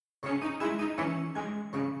Do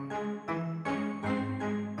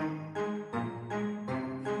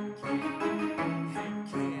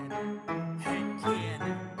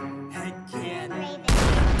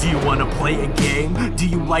you wanna play a game? Do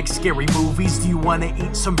you like scary movies? Do you wanna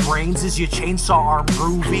eat some brains? Is your chainsaw arm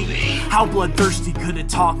groovy? How bloodthirsty could a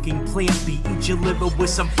talking plant be? Eat your liver with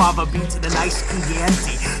some fava beans and a nice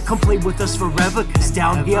Chianti. Come play with us forever, cause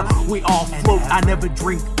down here we all float. I never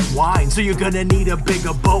drink wine, so you're gonna need a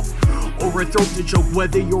bigger boat or a throat to choke.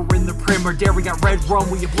 Whether you're in the prim or dairy, got red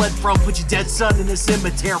rum where you bled from. Put your dead son in a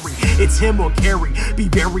cemetery. It's him or Carrie. Be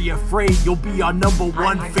very afraid you'll be our number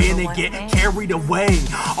one fan and get carried away.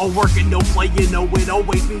 All work and no play, you know it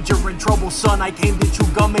always means you're in trouble, son. I came to chew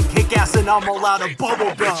gum and kick ass and I'm all out of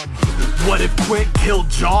bubble gum. What if Quint killed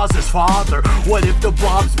Jaws' father? What if the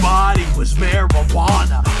Blob's body was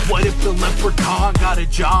marijuana? What if the leprechaun got a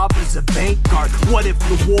job as a bank guard? What if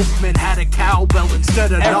the Wolfman had a cowbell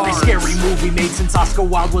instead of every scary movie made since Oscar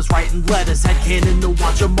Wilde was writing letters had canon to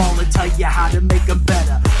watch them all and tell you how to make them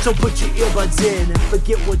better. So put your earbuds in and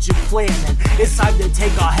forget what you're planning. It's time to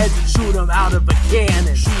take our heads and shoot them out of a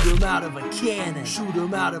cannon. Shoot them out of a cannon. Shoot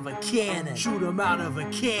them out of a cannon. Shoot them out of a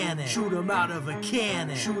cannon. Shoot them out of a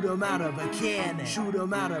cannon. Shoot them out of a cannon. Shoot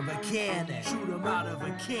them out of a cannon. Shoot them out of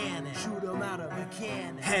a cannon. Shoot them out of a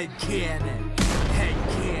cannon. Head cannon. Head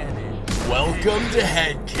cannon. Welcome to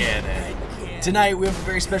Head Cannon. Tonight we have a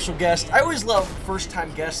very special guest. I always love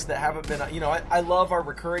first-time guests that haven't been, I love our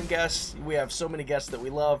recurring guests. We have so many guests that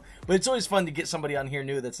we love, but it's always fun to get somebody on here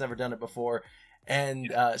new that's never done it before.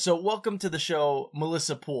 And so welcome to the show,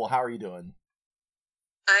 Melissa Poole. How are you doing?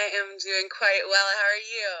 I am doing quite well. How are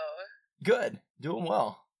you? Good. Doing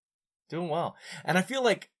well. Doing well. And I feel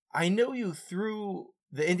like I know you through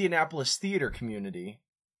the Indianapolis theater community.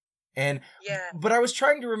 And but I was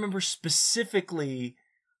trying to remember specifically,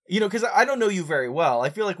 because I don't know you very well. I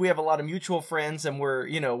feel like we have a lot of mutual friends and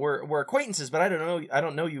we're acquaintances, but I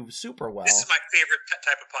don't know you super well. This is my favorite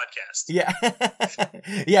type of podcast. Yeah.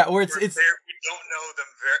 Yeah, where it's we don't know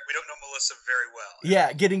we don't know Melissa very well.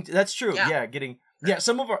 Yeah, that's true. Yeah,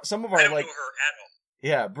 some of our I don't know her at all.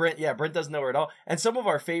 Yeah, Brent doesn't know her at all. And some of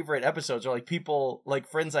our favorite episodes are like people, like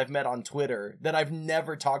friends I've met on Twitter that I've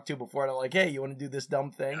never talked to before. And I'm like, hey, you want to do this dumb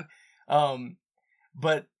thing? Yeah.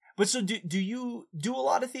 But so do you do a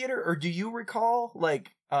lot of theater, or do you recall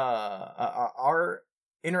like our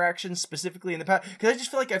interactions specifically in the past? Because I just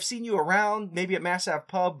feel like I've seen you around, maybe at Mass Ave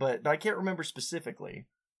Pub, but I can't remember specifically.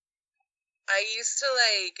 I used to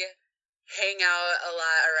hang out a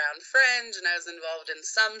lot around Fringe, and I was involved in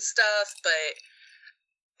some stuff, but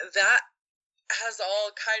that has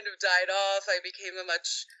all kind of died off. I became a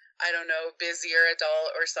much, busier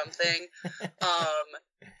adult or something.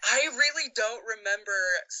 I really don't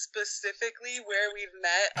remember specifically where we've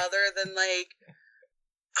met, other than I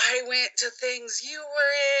went to things you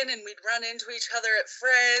were in, and we'd run into each other at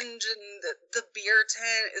Fringe, and the beer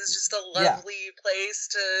tent is just a lovely place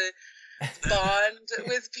to bond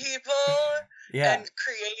with people and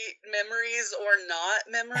create memories or not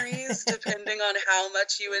memories, depending on how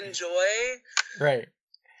much you enjoy. Right.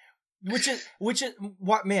 Which is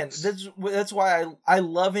what, man, that's why I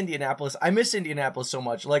love Indianapolis. I miss Indianapolis so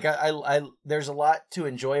much. Like I there's a lot to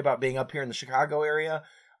enjoy about being up here in the Chicago area,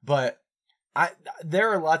 but there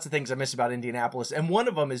are lots of things I miss about Indianapolis, and one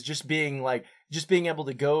of them is just being able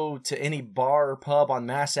to go to any bar or pub on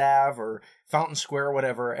Mass Ave or Fountain Square or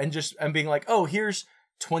whatever, and being like, oh, here's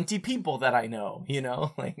 20 people that I know, Yeah,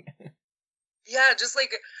 just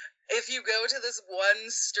if you go to this one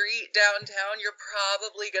street downtown, you're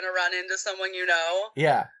probably going to run into someone you know.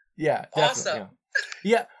 Yeah, definitely. Awesome.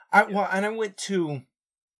 Yeah. I went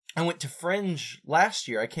to Fringe last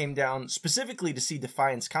year. I came down specifically to see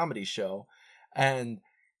Defiance Comedy Show, and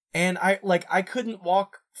I couldn't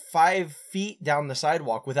walk 5 feet down the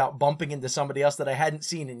sidewalk without bumping into somebody else that I hadn't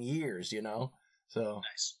seen in years, So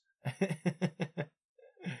nice.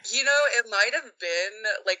 It might have been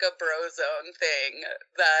a bro zone thing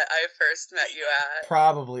that I first met you at.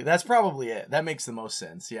 Probably. That's probably it. That makes the most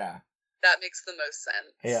sense. Yeah. That makes the most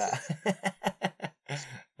sense. Yeah.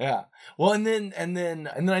 Yeah. Well, and then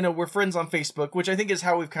I know we're friends on Facebook, which I think is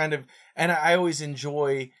how we've kind of, and I always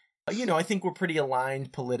enjoy, I think we're pretty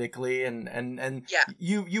aligned politically, and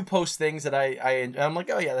you post things that I'm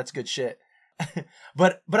like, oh yeah, that's good shit.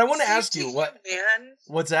 but I want to ask you man.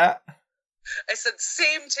 What's that? I said,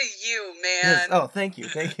 same to you, man. Yes. Oh, thank you.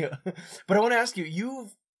 But I want to ask you,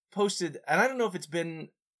 you've posted, and I don't know if it's been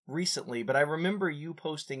recently, but I remember you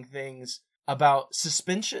posting things about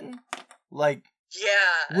suspension,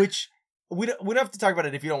 which we don't have to talk about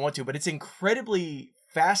it if you don't want to, but it's incredibly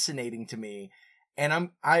fascinating to me. And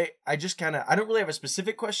I just kind of, I don't really have a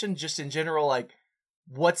specific question, just in general, like,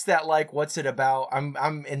 what's that like? What's it about?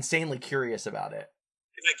 I'm insanely curious about it.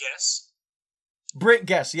 Can I guess? Britt,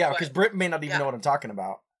 guess, yeah, What? because Britt may not even Yeah. know what I'm talking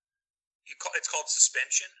about. It's called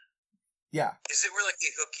suspension. Yeah. Is it where like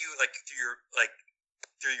they hook you like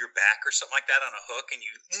through your back or something like that on a hook? And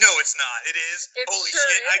you? No, it's not. It is. It Holy sure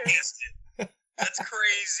shit! I is. guessed it. That's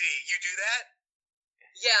crazy. You do that?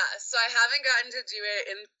 Yeah, so I haven't gotten to do it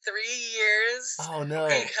in 3 years Oh no,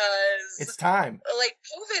 because it's time. like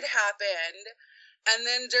COVID happened, and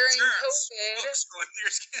then during Germs. COVID, Hooks going through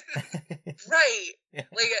your skin. right? Yeah.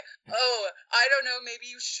 Like, oh, I don't know, maybe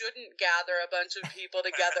you shouldn't gather a bunch of people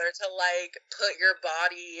together to like put your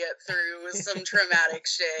body through some traumatic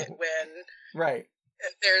shit when Right.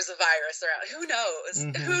 there's a virus around. Who knows?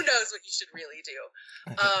 Mhm. Who knows what you should really do?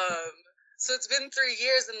 So it's been 3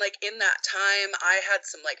 years, and like in that time, I had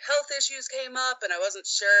some like health issues came up, and I wasn't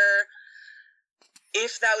sure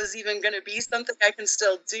if that was even going to be something I can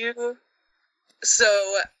still do. So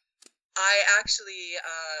I actually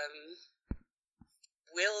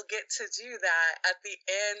will get to do that at the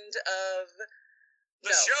end of The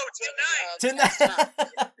show tonight. next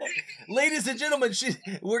month. Ladies and gentlemen,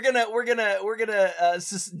 we're gonna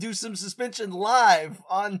do some suspension live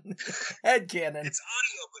on Headcanon. It's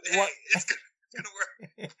audio, but What? hey, it's gonna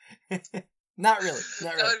work. Not really.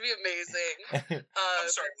 That would be amazing. I'm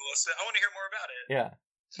sorry, Melissa. I want to hear more about it. Yeah,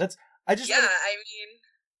 I just Yeah, wanna- I mean,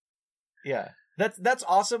 yeah. That's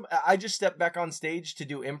awesome. I just stepped back on stage to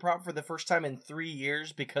do improv for the first time in 3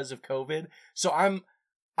 years because of COVID. So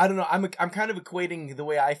I don't know. I'm kind of equating the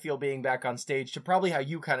way I feel being back on stage to probably how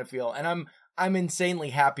you kind of feel, and I'm insanely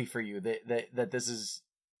happy for you that this is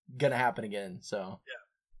gonna happen again. So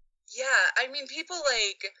yeah, I mean, people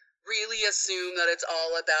like really assume that it's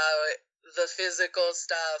all about the physical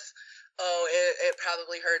stuff. Oh, it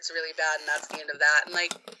probably hurts really bad, and that's the end of that. And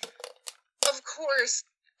like, of course,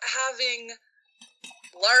 having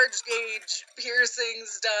large gauge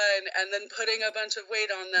piercings done and then putting a bunch of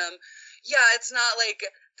weight on them, yeah, it's not like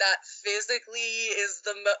that physically is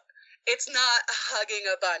it's not hugging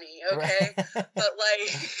a bunny, okay? But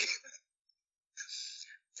like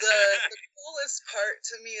the coolest part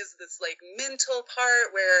to me is this like mental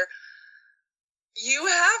part where you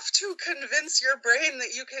have to convince your brain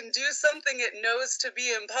that you can do something it knows to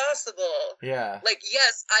be impossible. yeah, Like,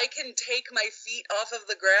 yes, I can take my feet off of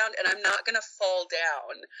the ground and I'm not gonna fall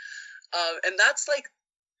down. And that's like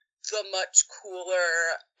the much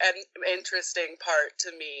cooler and interesting part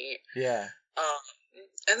to me. yeah,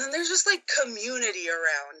 And then there's just like community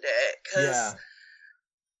around it, because yeah,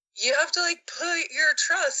 you have to like put your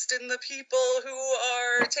trust in the people who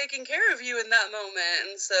are taking care of you in that moment,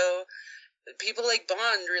 and so people like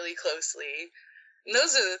bond really closely. And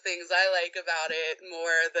those are the things I like about it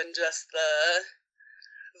more than just the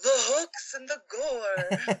hooks and the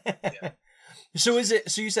gore. So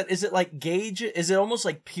you said, is it like gauge? Is it almost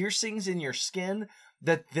like piercings in your skin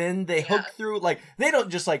that then they hook through? Like, they don't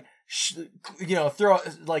just like, throw,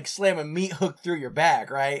 like slam a meat hook through your back,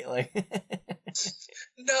 right? Like,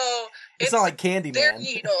 No, it's not like Candyman. they're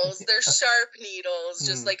needles. They're sharp needles,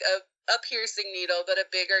 just Mm. like a piercing needle, but a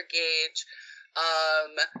bigger gauge.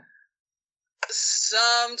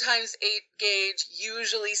 Sometimes 8 gauge,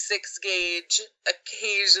 usually 6 gauge,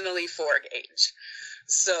 occasionally 4 gauge.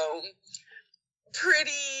 So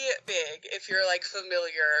pretty big if you're like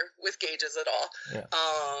familiar with gauges at all. Yeah.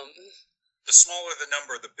 The smaller the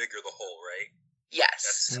number, the bigger the hole, right? Yes.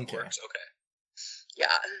 That's how it Okay. works. Okay.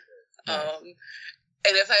 Yeah. Nice.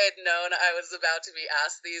 And if I had known I was about to be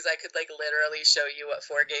asked these, I could like literally show you what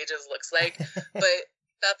 4 gauges looks like. But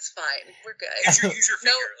that's fine. We're good. Use your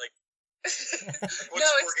No. finger. Like, No, what's 4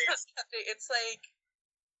 it's gauge? not. It's like.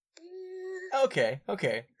 Okay.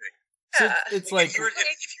 So Yeah. it's like, if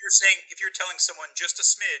you're telling someone just a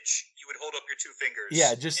smidge, you would hold up your 2 fingers.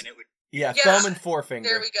 Yeah, just- and it would. yeah, Yeah. thumb and forefinger.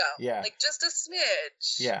 There we go. Yeah. Like just a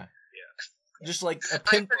smidge. Yeah. Just like a I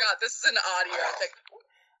pin. forgot. This is an audio thing.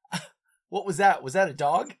 What was that? Was that a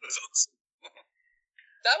dog?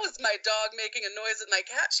 That was my dog making a noise at my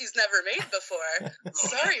cat she's never made before.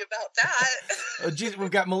 Sorry about that. Oh, geez,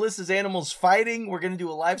 we've got Melissa's animals fighting. We're going to do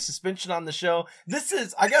a live suspension on the show.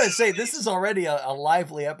 I got to say, this is already a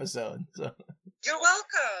lively episode. So. You're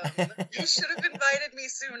welcome. You should have invited me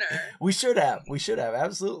sooner. We should have,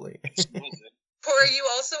 absolutely. Corey, you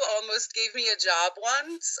also almost gave me a job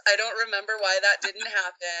once. I don't remember why that didn't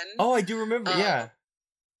happen. Oh, I do remember, yeah.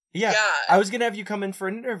 Yeah. I was going to have you come in for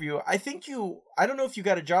an interview. I don't know if you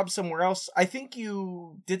got a job somewhere else. I think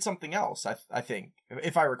you did something else, I think,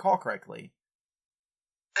 if I recall correctly.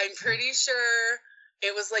 I'm pretty sure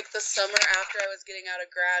it was like the summer after I was getting out of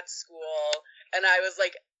grad school, and I was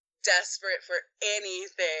like desperate for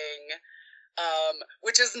anything,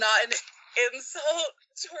 which is not an insult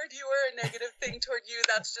toward you or a negative thing toward you.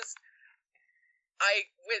 That's just, I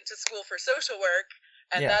went to school for social work,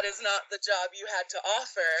 and that is not the job you had to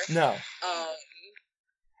offer. No.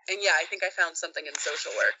 And yeah, I think I found something in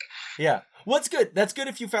social work. Yeah. Well, that's good. That's good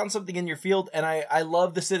if you found something in your field. And I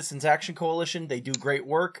love the Citizens Action Coalition. They do great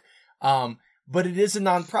work. But it is a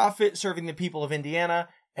nonprofit serving the people of Indiana.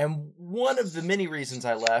 And one of the many reasons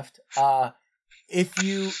I left, if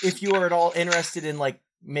you are at all interested in like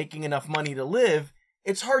making enough money to live,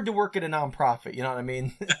 it's hard to work at a nonprofit. You know what I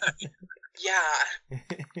mean? Yeah.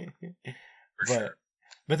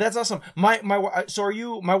 But that's awesome. So are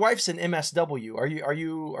you? My wife's an MSW. Are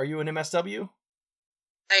you an MSW?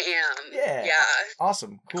 I am. Yeah. Yeah.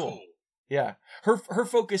 Awesome. Cool. Yeah. Her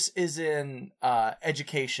focus is in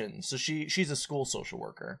education. So she's a school social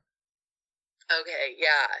worker. Okay.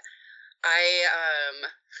 Yeah.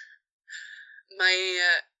 My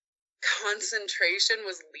concentration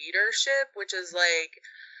was leadership, which is like,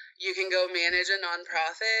 you can go manage a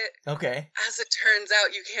nonprofit. Okay. As it turns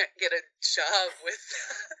out, you can't get a job with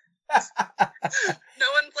that. No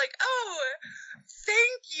one's like, oh,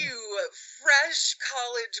 thank you, fresh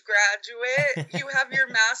college graduate. You have your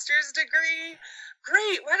master's degree?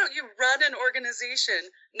 Great. Why don't you run an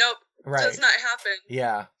organization? Nope. Right. Does not happen.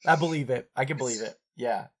 Yeah. I believe it. I can believe it.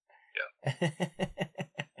 Yeah. Yeah.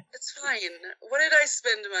 It's fine. What did I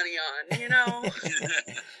spend money on, you know?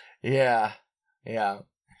 Yeah. Yeah.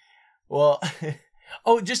 Well,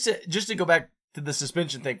 just to go back to the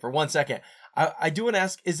suspension thing for 1 second, I do want to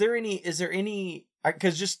ask, is there any,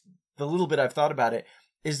 because just the little bit I've thought about it,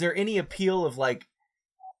 is there any appeal of like,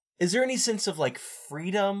 is there any sense of like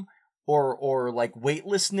freedom or like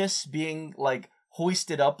weightlessness being like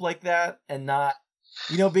hoisted up like that and not,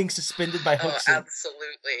 being suspended by hooks? Oh,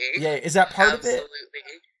 absolutely. Yeah. Is that part of it?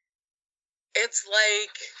 Absolutely. It's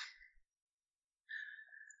like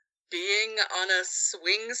being on a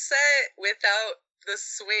swing set without the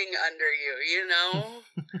swing under you,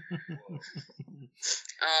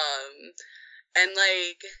 and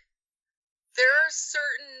like, there are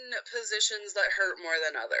certain positions that hurt more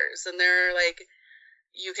than others, and there are like,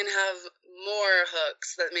 you can have more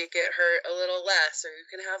hooks that make it hurt a little less, or you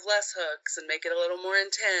can have less hooks and make it a little more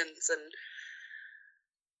intense, and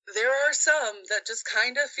there are some that just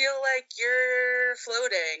kind of feel like you're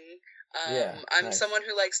floating. I'm someone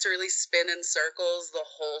who likes to really spin in circles the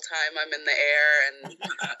whole time I'm in the air, and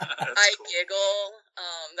I cool. Giggle.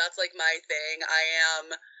 That's like my thing. I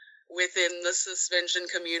am within the suspension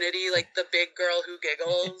community, like the big girl who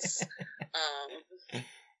giggles.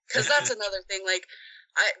 Because that's another thing. Like,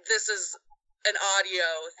 this is an audio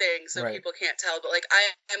thing, so right. people can't tell, but like,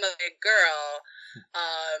 I am a big girl,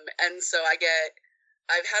 and so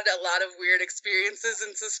I've had a lot of weird experiences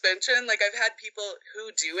in suspension. Like, I've had people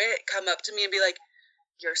who do it come up to me and be like,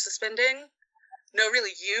 "You're suspending? No,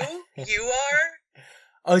 really, you are?"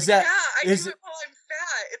 Oh, is that? Yeah, I do it while I'm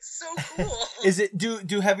fat. It's so cool. Is it?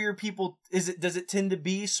 Do heavier people? Does it tend to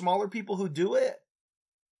be smaller people who do it?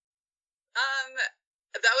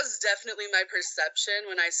 That was definitely my perception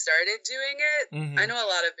when I started doing it. Mm-hmm. I know a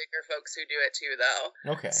lot of bigger folks who do it too,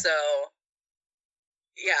 though. Okay. So,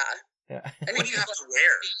 yeah. What do you have to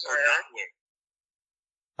wear or not wear?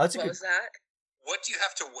 What was that? What do you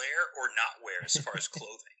have to wear or not wear as far as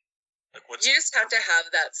clothing? Like, you just have to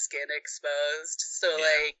have that skin exposed. So,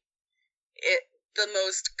 like, the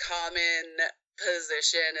most common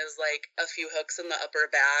position is like a few hooks in the upper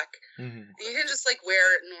back. Mm-hmm. You can just like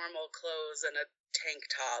wear normal clothes and a tank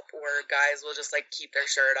top, or guys will just like keep their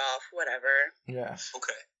shirt off, whatever. Yeah.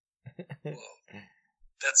 Okay. Whoa.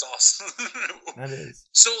 That's awesome. That is.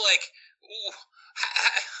 So, like,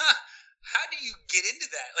 how do you get into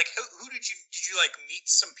that? Like, who did you like meet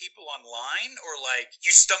some people online, or like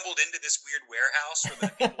you stumbled into this weird warehouse where the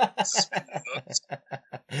people suspended hooks?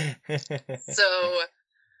 So,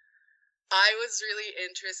 I was really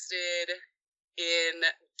interested in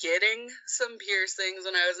getting some piercings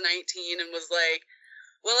when I was 19, and was like,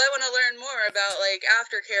 well, I want to learn more about like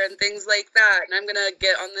aftercare and things like that, and I'm gonna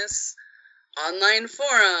get on this online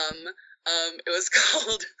forum. It was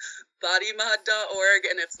called bodymod.org,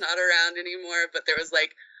 and it's not around anymore, but there was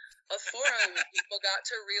like a forum and people got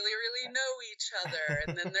to really, really know each other.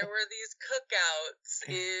 And then there were these cookouts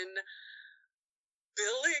in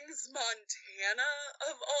Billings, Montana,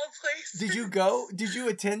 of all places. Did you go? Did you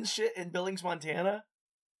attend shit in Billings, Montana?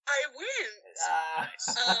 I went.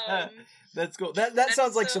 That's cool. That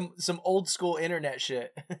sounds like some old school internet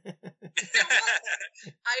shit. I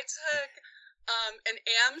took an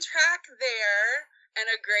Amtrak there, and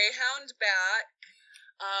a greyhound back.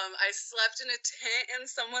 I slept in a tent in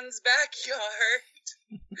someone's backyard.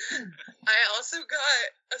 I also got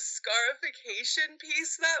a scarification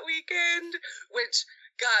piece that weekend, which,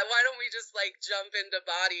 God, why don't we just, like, jump into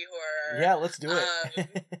body horror? Yeah, let's do it.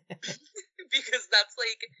 Because that's,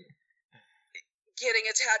 like, getting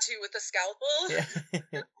a tattoo with a scalpel.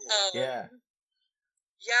 Yeah.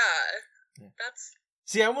 Yeah. That's...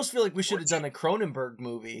 See, I almost feel like we should have done a Cronenberg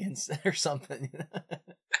movie or something.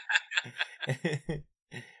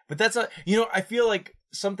 But that's I feel like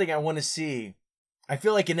something I want to see. I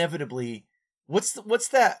feel like inevitably, what's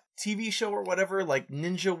that TV show or whatever, like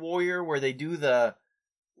Ninja Warrior, where they do the,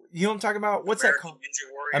 you know what I'm talking about? What's American that called?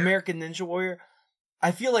 Ninja Warrior. American Ninja Warrior.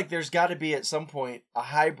 I feel like there's got to be at some point a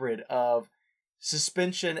hybrid of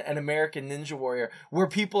Suspension and American Ninja Warrior, where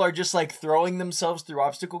people are just like throwing themselves through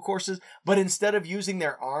obstacle courses, but instead of using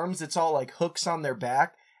their arms, it's all like hooks on their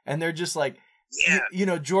back, and they're just like, you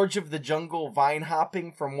know, George of the Jungle vine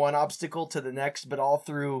hopping from one obstacle to the next, but all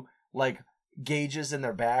through like gauges in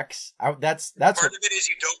their backs. That's part of it is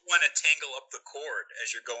you don't want to tangle up the cord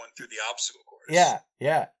as you're going through the obstacle course.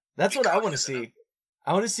 Yeah. That's what I want to see.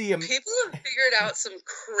 I want to see him. People have figured out some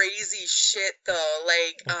crazy shit though,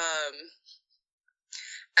 like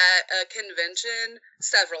at a convention,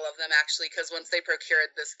 several of them actually, because once they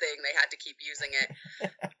procured this thing, they had to keep using it.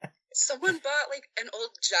 Someone bought like an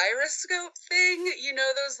old gyroscope thing, you know,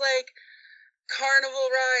 those like carnival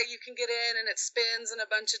ride you can get in and it spins in a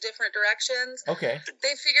bunch of different directions. Okay.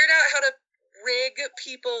 They figured out how to rig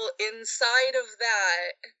people inside of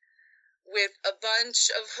that with a bunch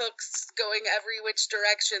of hooks going every which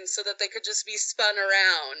direction so that they could just be spun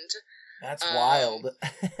around. That's wild.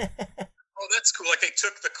 Oh, that's cool. Like they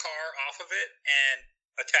took the car off of it and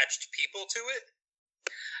attached people to it?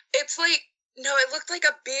 It's like, no, it looked like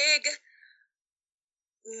a big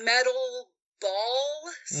metal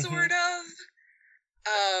ball, sort of.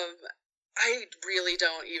 I really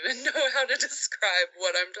don't even know how to describe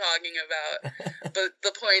what I'm talking about. But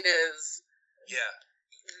the point is... Yeah.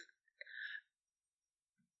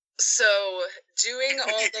 So, doing all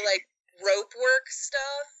the, like, rope work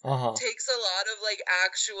stuff takes a lot of, like,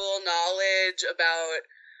 actual knowledge about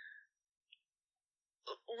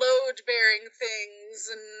load-bearing things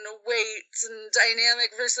and weights and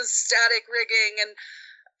dynamic versus static rigging, and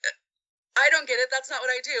I don't get it. That's not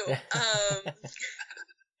what I do.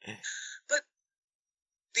 But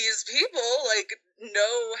these people, like,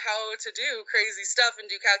 know how to do crazy stuff and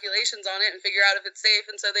do calculations on it and figure out if it's safe,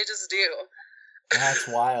 and so they just do. That's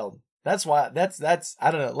wild. That's wild. That's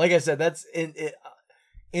I don't know. Like I said, that's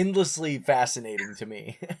endlessly fascinating to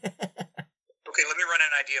me. Okay, let me run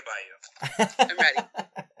an idea by you. I'm ready.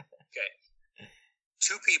 Okay.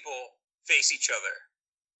 Two people face each other,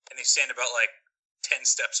 and they stand about, like, 10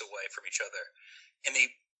 steps away from each other. And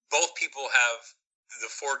both people have the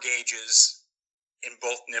 4 gauges in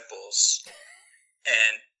both nipples,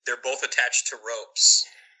 and they're both attached to ropes.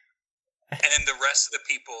 And then the rest of the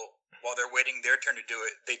people, while they're waiting their turn to do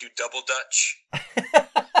it, they do double dutch in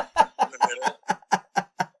the middle.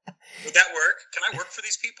 Would that work? Can I work for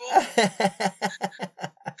these people? That'd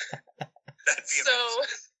be amazing.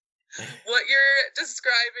 What you're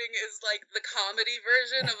describing is like the comedy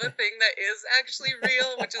version of a thing that is actually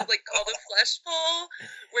real, which is like called a flesh pull,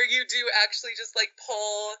 where you do actually just like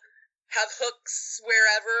have hooks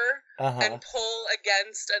wherever and pull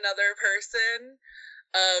against another person.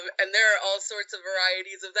 And there are all sorts of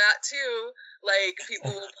varieties of that too. Like people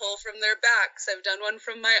will pull from their backs. I've done one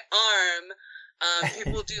from my arm.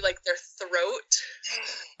 People do like their throat.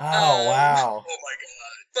 Oh, wow. Oh my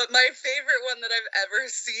God. But my favorite one that I've ever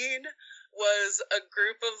seen was a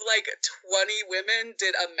group of like 20 women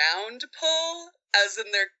did a mound pull, as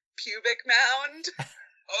in their pubic mound.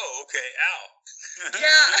 Oh, okay. Ow.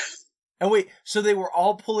 Yeah. And wait, so they were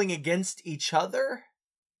all pulling against each other?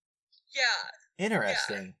 Yeah.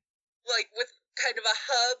 Interesting. Yeah. Like with kind of a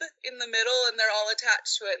hub in the middle, and they're all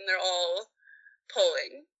attached to it, and they're all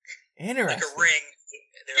pulling. Interesting. Like a ring.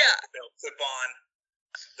 They'll clip on.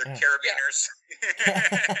 They're carabiners.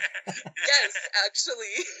 Yes,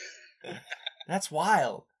 actually. That's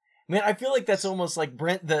wild. Man, I feel like that's almost like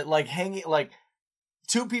Brent, hanging, like,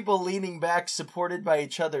 two people leaning back supported by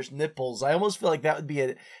each other's nipples. I almost feel like that would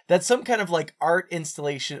be that's some kind of like art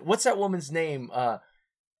installation. What's that woman's name?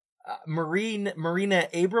 Marina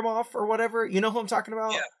Abramoff or whatever. You know who I'm talking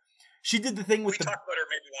about? Yeah. She did the thing with we talked about her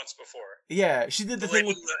maybe once before. Yeah, she did the thing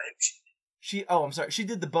with... I'm sorry. She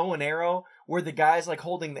did the bow and arrow where the guy's like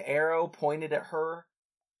holding the arrow pointed at her.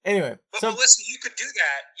 Anyway. But Melissa, you could do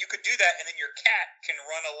that. You could do that, and then your cat can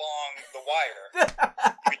run along the wire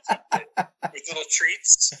with little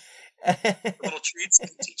treats. Little treats, you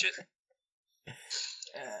can teach it.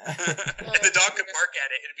 And the dog could bark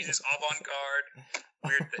at it. It'd be this avant-garde,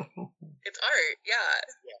 weird thing. It's art, yeah.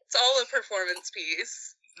 It's all a performance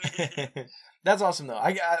piece. That's awesome, though.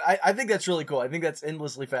 I think that's really cool. I think that's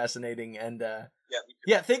endlessly fascinating, and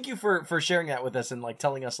yeah, thank you for sharing that with us and like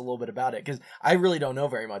telling us a little bit about it, because I really don't know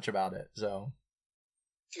very much about it. So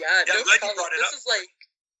yeah, no I'm glad you brought it up. Is like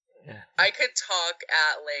I could talk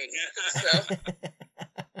at length. So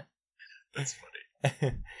that's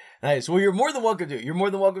funny. Nice. Well, you're more than welcome to. You're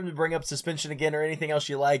more than welcome to bring up Suspension again or anything else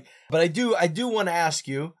you like. But I do want to ask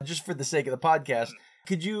you, just for the sake of the podcast,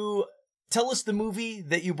 could you tell us the movie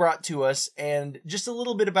that you brought to us and just a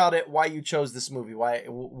little bit about it, why you chose this movie, why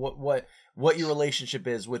what your relationship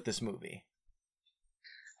is with this movie?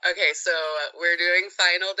 Okay, so we're doing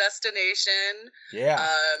Final Destination. Yeah.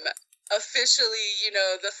 Officially,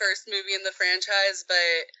 the first movie in the franchise,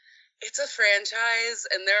 but it's a franchise,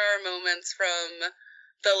 and there are moments from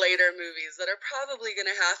the later movies that are probably going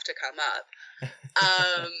to have to come up.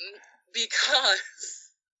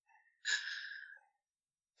 Because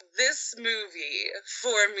this movie,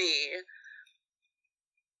 for me,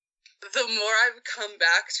 the more I've come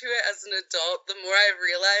back to it as an adult, the more I've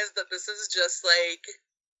realized that this is just like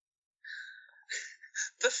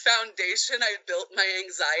the foundation I built my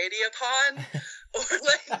anxiety upon. Or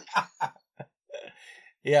like...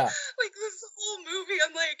 Yeah. Like, this whole movie,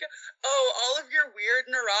 I'm like, oh, all of your weird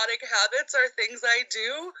neurotic habits are things I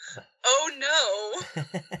do? Oh, no.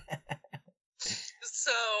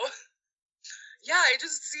 So, yeah, I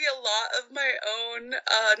just see a lot of my own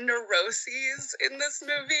neuroses in this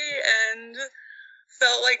movie, and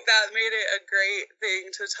felt like that made it a great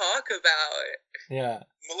thing to talk about. Yeah.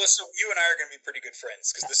 Melissa, you and I are going to be pretty good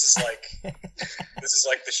friends, because this is like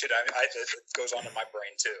the shit that goes on in my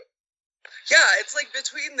brain, too. Yeah, it's like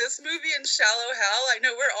between this movie and Shallow Hal, I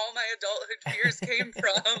know where all my adulthood fears came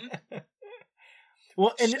from.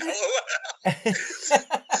 Well, and that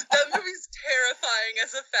movie's terrifying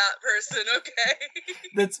as a fat person, okay?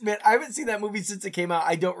 Man, I haven't seen that movie since it came out.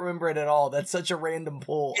 I don't remember it at all. That's such a random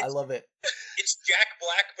pull. I love it. It's Jack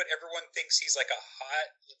Black, but everyone thinks he's like a hot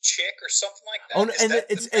chick or something like that. Oh, no, and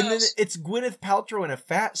then it's Gwyneth Paltrow in a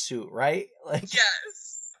fat suit, right? Like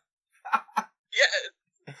yes. Yes.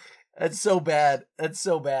 That's so bad. That's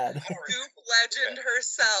so bad. Goop legend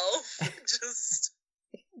herself. Just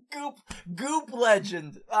Goop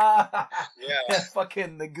legend. Yeah.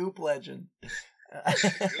 Fucking the Goop legend.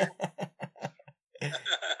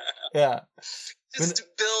 Yeah. Just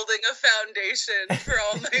building a foundation for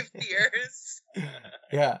all my fears.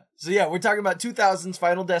 Yeah. So yeah, we're talking about 2000's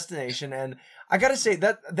Final Destination, and I gotta say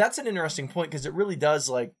that's an interesting point, because it really does,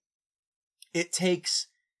 like, it takes...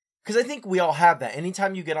 Because I think we all have that.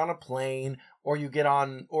 Anytime you get on a plane or you get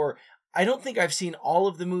on, or I don't think I've seen all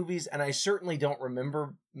of the movies, and I certainly don't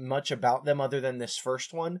remember much about them other than this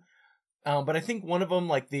first one. But I think one of them,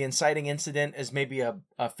 like the inciting incident, is maybe a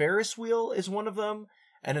Ferris wheel is one of them.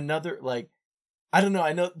 And another, like, I don't know.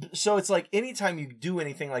 I know. So it's like anytime you do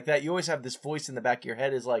anything like that, you always have this voice in the back of your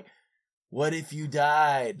head is like, what if you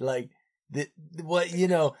died? Like,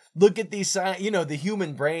 look at these signs, the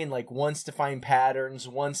human brain like wants to find patterns,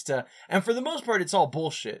 and for the most part, it's all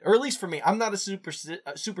bullshit. Or at least for me, I'm not a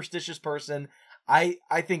superstitious person. I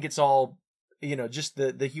think it's all, just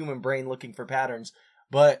the human brain looking for patterns.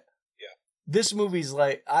 But yeah, this movie's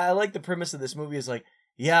like, I like the premise of this movie is like,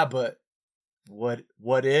 yeah, but what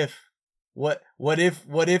if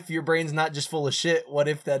your brain's not just full of shit? What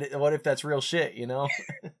if that's real shit,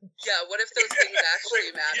 Yeah, what if those things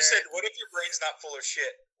actually matter? You said, what if your brain's not full of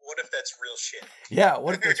shit? What if that's real shit? Yeah,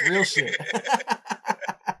 what if that's real shit?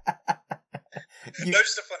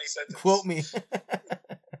 That's just a funny sentence. Quote me.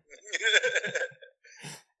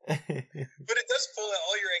 But it does pull out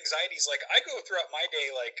all your anxieties. Like, I go throughout my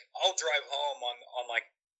day, like, I'll drive home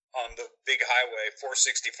on the big highway,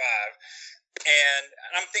 465, and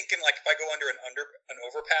I'm thinking, like, if I go under an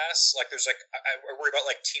overpass, like, there's, like, I worry about,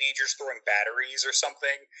 like, teenagers throwing batteries or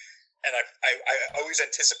something, and I always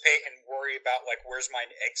anticipate and worry about, like, where's my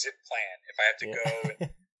exit plan if I have to go.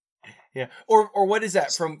 Yeah. Or what is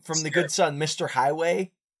that from The Good Son, Mr.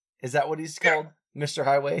 Highway? Is that what he's called? Mr.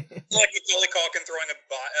 Highway? Like Macaulay Culkin throwing a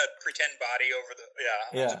pretend body over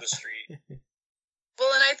onto the street.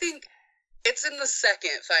 Well, and I think it's in the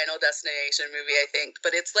second Final Destination movie, I think,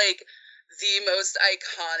 but it's like the most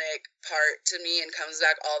iconic part to me and comes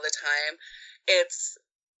back all the time. It's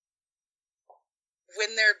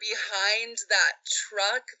when they're behind that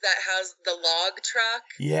truck that has the log truck.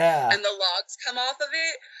 Yeah. And the logs come off of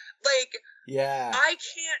it. Like, yeah. I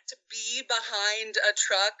can't be behind a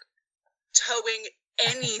truck towing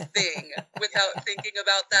anything without thinking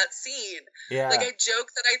about that scene. Yeah. Like, I joke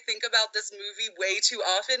that I think about this movie way too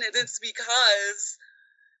often, and it's because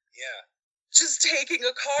just taking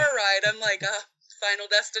a car ride, I'm like, Final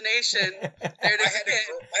Destination. There it I is had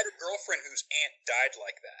again. a girlfriend whose aunt died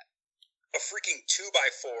like that. A freaking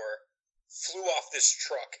 2x4 flew off this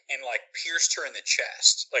truck and like pierced her in the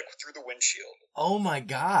chest, like through the windshield. Oh my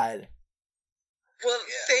God. Well,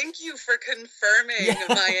 thank you for confirming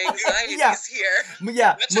my anxieties Yeah. here.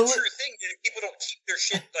 Yeah. That's a true thing. People don't keep their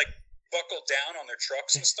shit like buckled down on their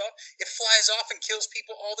trucks and stuff. It flies off and kills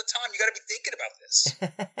people all the time. You got to be thinking about this.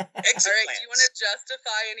 Exit All right, plans. do you want to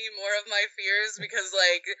justify any more of my fears? Because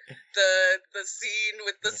like the scene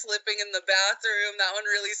with the slipping in the bathroom, that one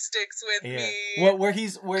really sticks with me. Well, where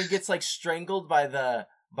he gets like strangled by the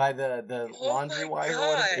laundry my wire or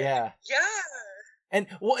God. whatever. Yeah. Yeah. And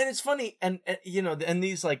it's funny, and you know, and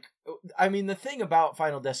these like, I mean, the thing about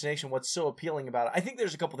Final Destination, what's so appealing about it, I think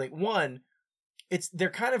there's a couple things. One, they're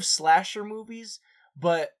kind of slasher movies,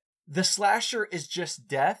 but the slasher is just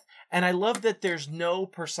death, and I love that there's no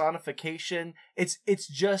personification. It's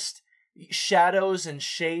just shadows and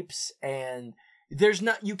shapes, and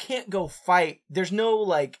you can't go fight. There's no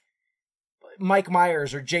like Mike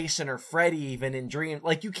Myers or Jason or Freddy even in Dream.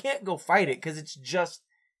 Like, you can't go fight it because it's just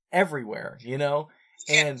everywhere, you know.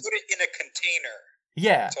 You can't And put it in a container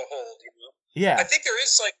yeah, to hold. You know? yeah, I think there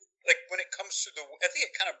is like when it comes to I think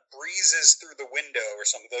it kind of breezes through the window or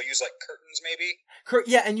something. They'll use like curtains maybe.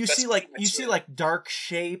 yeah. And you That's see like pretty much it. like dark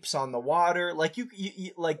shapes on the water. Like you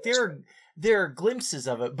like there are glimpses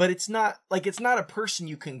of it, but it's not a person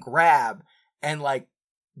you can grab and like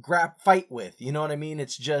fight with. You know what I mean?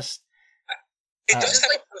 It's just It does Just have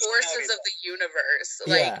like a personality, forces of the universe.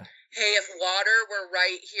 yeah. Like, hey, if water were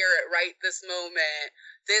right here at right this moment,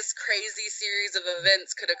 this crazy series of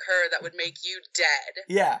events could occur that would make you dead.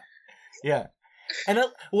 Yeah, yeah,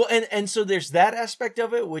 and so there's that aspect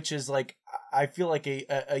of it, which is like I feel like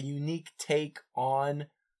a unique take on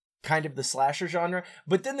kind of the slasher genre.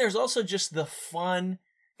 But then there's also just the fun,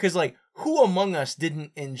 because like who among us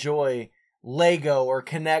didn't enjoy Lego or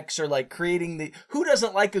K'NEX or like creating who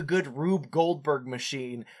doesn't like a good Rube Goldberg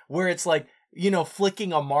machine where it's like, you know,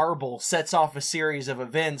 flicking a marble sets off a series of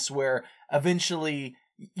events where eventually,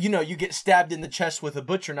 you know, you get stabbed in the chest with a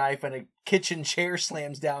butcher knife and a kitchen chair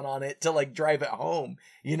slams down on it to like drive it home.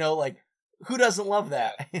 You know, like who doesn't love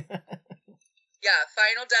that? Yeah,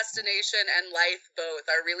 Final Destination and Life both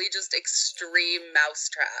are really just extreme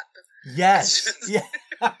mousetrap. Yes. Yeah.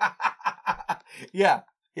 Yeah.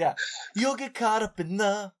 Yeah. You'll get caught up in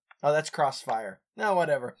the... Oh, that's Crossfire. No,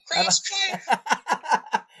 whatever. Crossfire.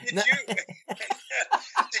 Did No. you think?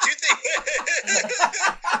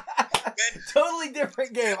 Man, Totally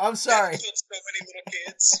different game. I'm sorry. that killed so many little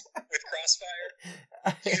kids with Crossfire.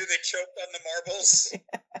 Either they choked on the marbles,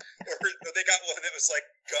 or they got one that was like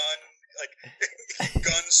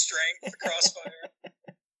gun strength Crossfire.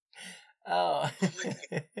 Oh.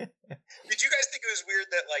 Did you guys think it was weird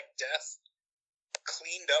that like Death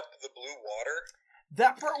cleaned up the blue water?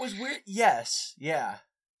 That part was weird. Yes. Yeah.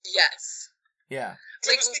 Yes. Yeah.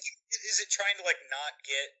 I was thinking, is it trying to like not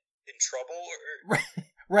get in trouble? Or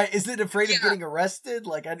Right. Is it afraid of Yeah. getting arrested?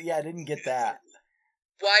 Like, I didn't get that.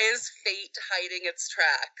 Why is fate hiding its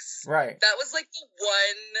tracks? Right. That was like the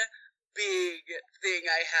one big thing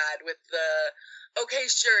I had with okay,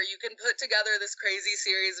 sure, you can put together this crazy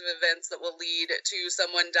series of events that will lead to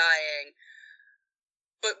someone dying,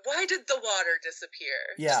 but why did the water disappear?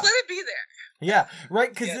 Yeah. Just let it be there. Yeah.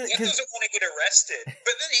 Right. Death doesn't want to get arrested,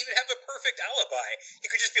 but then he would have a perfect alibi. He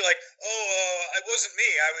could just be like, "Oh, it wasn't me.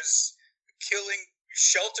 I was killing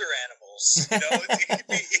shelter animals." You know, he could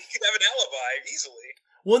have an alibi easily.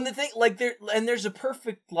 Well, and the thing, like, there's a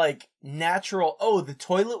perfect, like, natural, the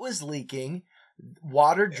toilet was leaking,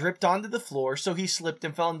 water dripped onto the floor, so he slipped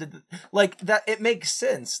and fell into like, that, it makes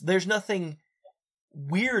sense. There's nothing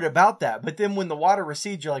weird about that. But then when the water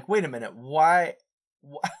recedes, you're like, wait a minute, why,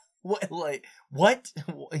 what, like, what?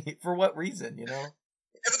 For what reason, you know?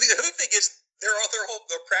 And the other thing is, their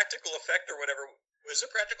practical effect or whatever, was it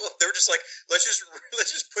practical? They were just like, let's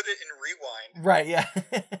just put it in rewind. Right, yeah.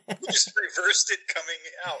 We just reversed it coming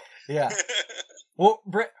out. Yeah. Well,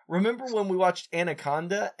 Brett, remember when we watched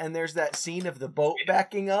Anaconda and there's that scene of the boat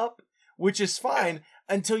backing up, which is fine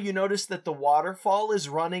until you notice that the waterfall is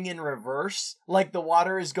running in reverse, like the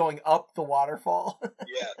water is going up the waterfall.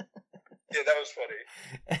 Yeah, that was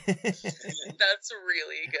funny. That's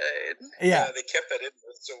really good. Yeah. They kept that in.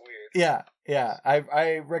 It's so weird. Yeah.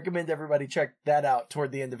 I recommend everybody check that out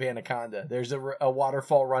toward the end of Anaconda. There's a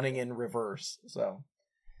waterfall running in reverse. So,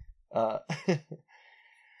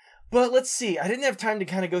 But let's see. I didn't have time to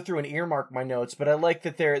kind of go through and earmark my notes, but I like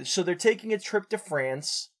that they're taking a trip to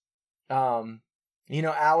France. You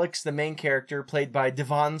know, Alex, the main character, played by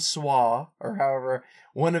Devon Sawa, or however,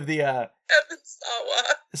 one of the Evan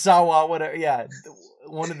Sawa, whatever, yeah,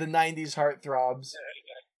 one of the 90s heartthrobs.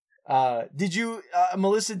 Did you,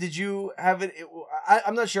 Melissa, did you have it?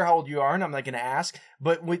 I'm not sure how old you are, and I'm not going to ask,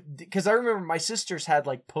 but because I remember my sisters had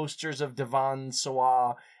like posters of Devon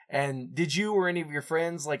Sawa, and did you or any of your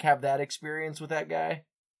friends like have that experience with that guy?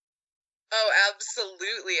 Oh,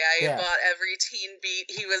 absolutely. I bought every teen beat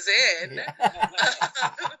he was in.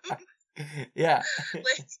 Yeah.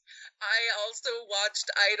 Like, I also watched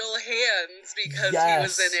Idle Hands because he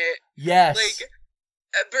was in it. Yes. Like,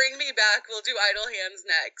 bring me back. We'll do Idle Hands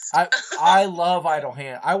next. I love Idle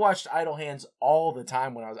Hands. I watched Idle Hands all the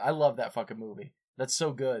time when I love that fucking movie. That's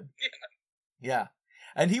so good. Yeah.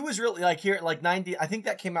 And he was really like here, like 90, I think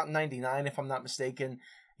that came out in 99, if I'm not mistaken.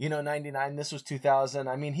 You know, 99, this was 2000.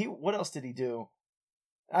 I mean, what else did he do?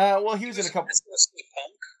 Well, he was in a couple. SLC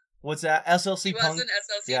Punk. What's that? SLC he Punk? He was in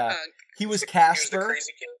SLC Punk. He was Casper. He was the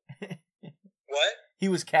crazy kid. What? He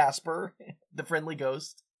was Casper, the friendly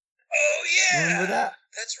ghost. Oh, yeah. Remember that?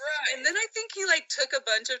 That's right. And then I think he, like, took a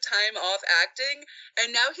bunch of time off acting,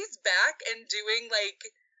 and now he's back and doing, like,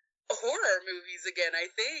 horror movies again, I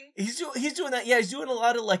think. He's doing that. Yeah, he's doing a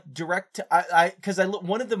lot of, like, direct to...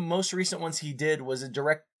 one of the most recent ones he did was a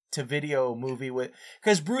direct to video movie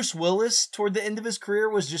because Bruce Willis toward the end of his career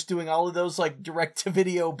was just doing all of those like direct to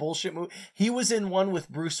video bullshit movies. He was in one with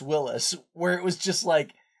Bruce Willis where it was just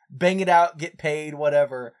like bang it out, get paid,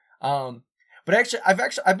 whatever. But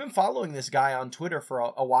I've been following this guy on Twitter for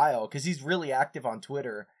a while because he's really active on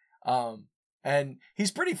Twitter. And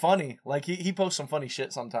he's pretty funny. Like he posts some funny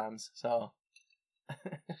shit sometimes. So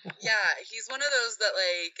yeah, he's one of those that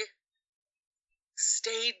like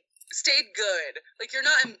stayed good. Like, you're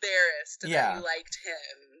not embarrassed that you liked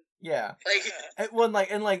him. Yeah.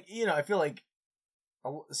 Like, you know, I feel like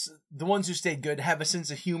the ones who stayed good have a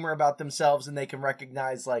sense of humor about themselves, and they can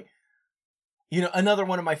recognize, like, you know, another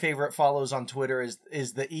one of my favorite follows on Twitter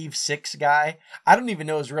is the Eve 6 guy. I don't even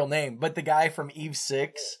know his real name, but the guy from Eve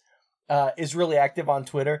 6 is really active on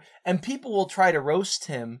Twitter, and people will try to roast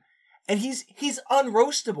him, and he's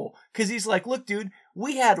unroastable, because he's like, look, dude,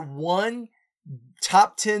 we had one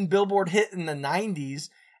top 10 Billboard hit in the 90s,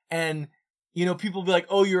 and you know, people be like,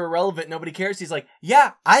 oh, you're irrelevant, nobody cares. He's like,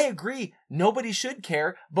 yeah, I agree, nobody should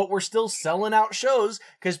care, but we're still selling out shows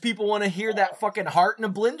because people want to hear that fucking Heart in a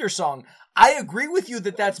Blender song. I agree with you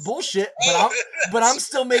that that's bullshit, but I'm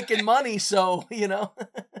still making money, so you know.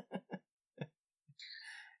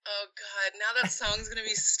 Oh god, now that song's gonna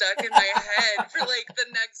be stuck in my head for like the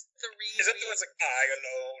next 3 Is it weeks. like I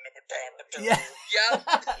alone? Yeah.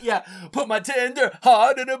 Yeah. Put my tender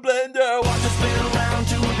heart in a blender. Watch us spin around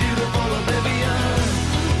to a beautiful oblivion.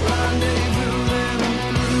 Rendezvous living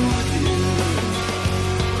through with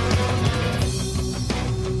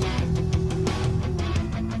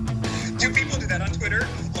you. Do people do that on Twitter?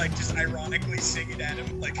 Like just ironically sing it at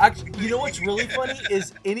him? Like, actually, you know what's really funny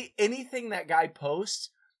is anything that guy posts,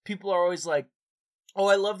 people are always like, oh,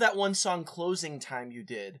 I love that one song Closing Time you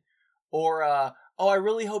did. Or, oh, I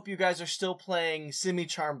really hope you guys are still playing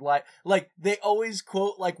Semi-Charmed Light. Like, they always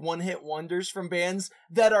quote, like, one-hit wonders from bands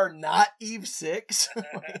that are not Eve 6. Third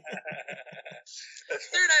Eye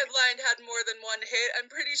Blind had more than one hit. I'm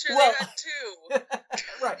pretty sure they had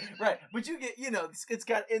 2. Right. But you get, you know, it's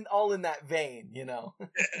got all in that vein, you know.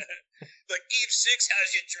 Like, Eve 6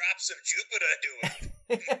 has you drops of Jupiter doing.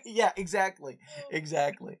 Yeah, exactly.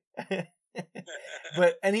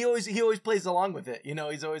 But and he always plays along with it, you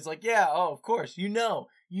know. He's always like, yeah, oh, of course, you know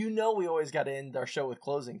we always got to end our show with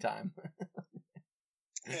Closing Time.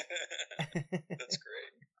 That's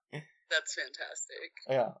great. That's fantastic.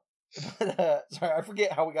 Yeah. But, sorry, I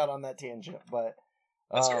forget how we got on that tangent, but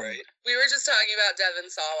that's all right. We were just talking about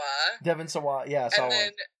Devon Sawa. Yeah, Sawa. And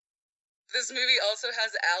then this movie also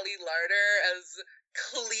has Ali Larter as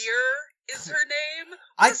Clear is her name.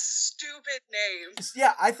 A stupid name.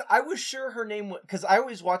 Yeah, I was sure her name because I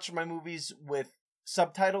always watch my movies with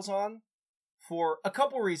subtitles on for a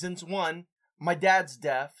couple reasons. One, my dad's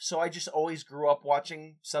deaf, so I just always grew up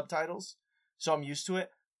watching subtitles, so I'm used to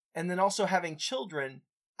it. And then also having children,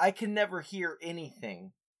 I can never hear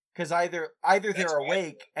anything because either they're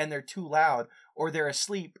awake and they're too loud, or they're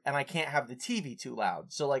asleep and I can't have the TV too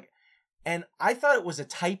loud. So like, and I thought it was a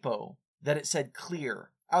typo that it said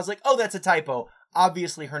Clear. I was like, oh, that's a typo.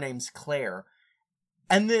 Obviously, her name's Claire.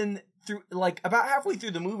 And then through like about halfway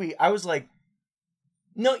through the movie, I was like,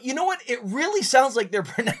 no, you know what? It really sounds like they're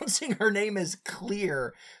pronouncing her name as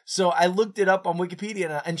Clear. So I looked it up on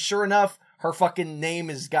Wikipedia, and sure enough, her fucking name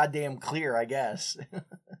is goddamn Clear, I guess.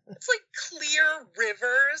 It's like Clear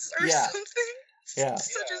Rivers or Yeah. something. Yeah.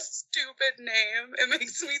 Such a stupid name. It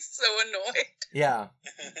makes me so annoyed. Yeah.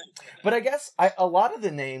 But I guess a lot of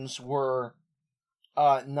the names were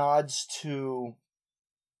nods to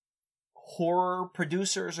horror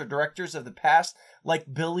producers or directors of the past, like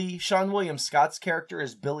Sean William Scott's character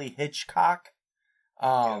is Billy Hitchcock.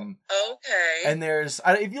 Okay. And there's,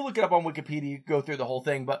 if you look it up on Wikipedia, you go through the whole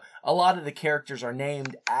thing, but a lot of the characters are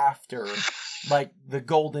named after, like, the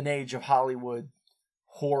golden age of Hollywood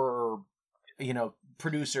horror,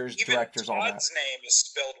 producers, Even directors, all that. Todd's name is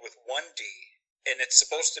spelled with one D, and it's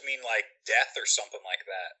supposed to mean, like, death or something like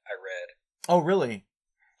that, I read. Oh, really?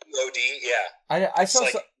 O-D, yeah. I It's saw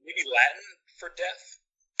like maybe Latin for death?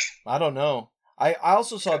 I don't know. I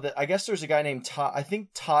also saw that, I guess there's a guy named Todd, I think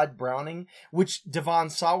Todd Browning, which Devon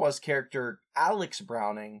Sawa's character, Alex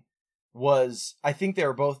Browning, was, I think they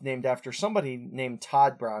were both named after somebody named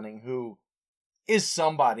Todd Browning, who is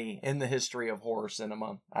somebody in the history of horror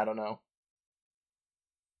cinema. I don't know.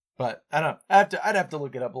 But, I don't know. I'd have to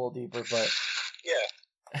look it up a little deeper, but... Yeah.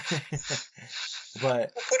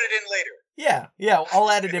 But... We'll put it in later. Yeah, I'll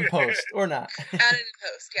add it in post, or not. Add it in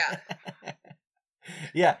post, yeah.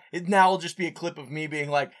 Yeah, now will just be a clip of me being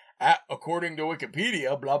like, according to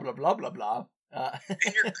Wikipedia, blah, blah, blah, blah, blah. And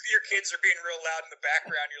your kids are being real loud in the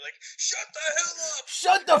background. You're like, shut the hell up!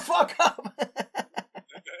 Shut the fuck up!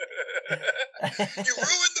 You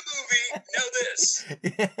ruined the movie, now this.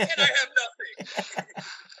 And I have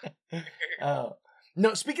nothing.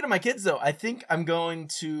 No, speaking of my kids, though, I think I'm going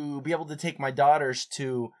to be able to take my daughters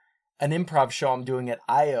to an improv show I'm doing at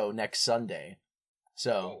IO next Sunday.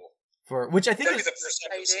 So... Cool. Which I think That'll is be the first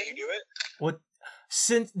time we see you do it. What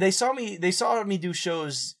since they saw me do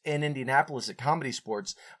shows in Indianapolis at Comedy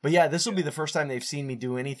Sports, but yeah, this will be the first time they've seen me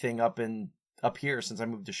do anything up here since I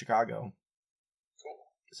moved to Chicago. Cool.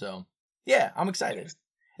 So yeah, I'm excited.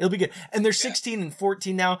 It'll be good. And they're 16 and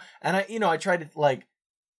 14 now, and I try to, like,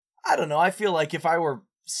 I don't know, I feel like if I were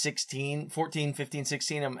 14, 15,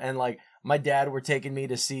 16, and like my dad were taking me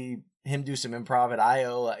to see him do some improv at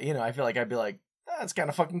IO, I feel like I'd be like, that's kind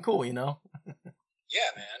of fucking cool, Yeah, man.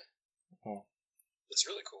 Oh. It's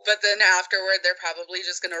really cool. But then afterward, they're probably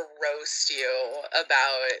just going to roast you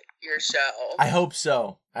about your show. I hope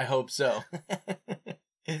so.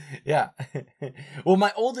 Yeah. Well,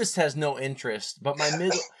 my oldest has no interest, but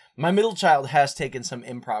my middle child has taken some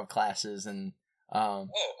improv classes, and oh,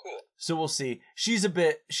 cool. So we'll see. She's a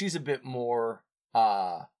bit more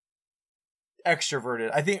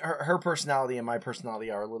extroverted. I think her personality and my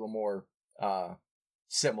personality are a little more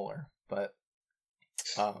similar, but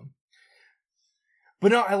no,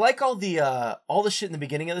 I like all the shit in the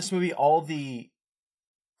beginning of this movie, all the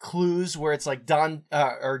clues where it's like John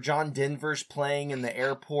Denver's playing in the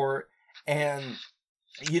airport, and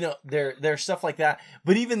there's stuff like that.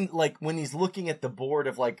 But even like when he's looking at the board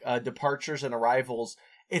of like departures and arrivals,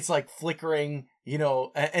 it's like flickering,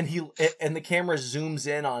 and the camera zooms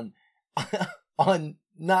in on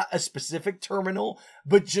not a specific terminal,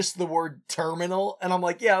 but just the word terminal. And I'm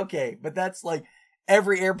like, yeah, okay. But that's like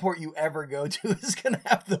every airport you ever go to is going to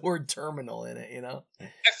have the word terminal in it, I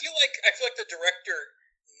feel like the director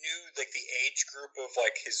knew like the age group of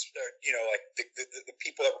like his, like the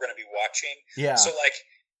people that were going to be watching. Yeah. So like,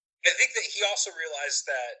 I think that he also realized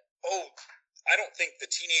that, I don't think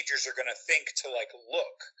the teenagers are going to think to like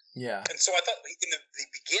look. Yeah. And so I thought in the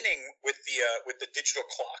beginning with the digital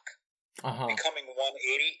clock, becoming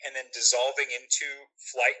 180 and then dissolving into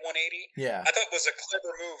flight 180. Yeah, I thought was a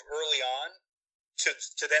clever move early on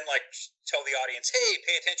to then like tell the audience, hey,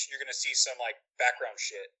 pay attention, you're going to see some like background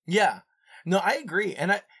shit. Yeah, no, I agree,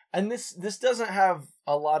 and this doesn't have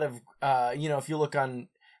a lot of if you look on,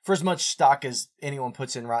 for as much stock as anyone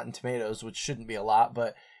puts in Rotten Tomatoes, which shouldn't be a lot,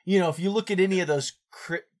 but if you look at any of those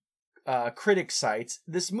critic sites,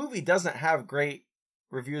 this movie doesn't have great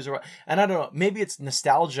reviews, and I don't know, maybe it's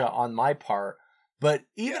nostalgia on my part, but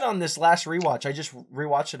even on this last rewatch, I just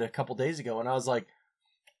rewatched it a couple days ago, and I was like,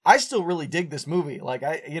 I still really dig this movie. Like,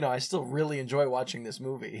 I still really enjoy watching this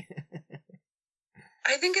movie.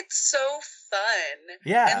 I think it's so fun.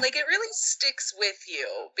 Yeah. And like it really sticks with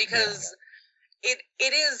you because it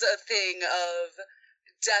is a thing of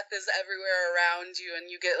death is everywhere around you, and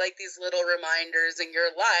you get like these little reminders in your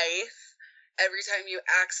life every time you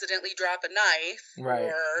accidentally drop a knife, right?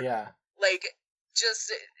 Or like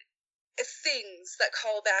just things that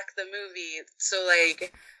call back the movie. So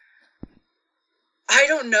like, I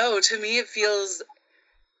don't know, to me it feels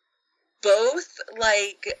both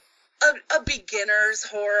like a beginner's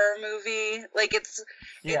horror movie. Like it's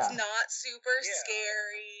not super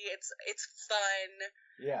scary. It's fun.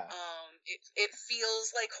 Yeah. It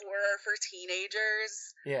feels like horror for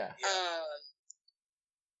teenagers. Yeah.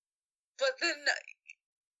 But then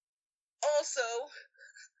also,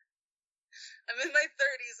 I'm in my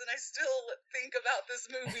 30s and I still think about this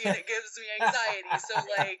movie and it gives me anxiety. So,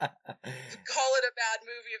 like, call it a bad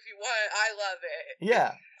movie if you want. I love it.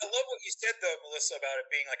 Yeah. I love what you said, though, Melissa, about it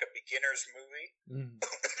being like a beginner's movie. Mm.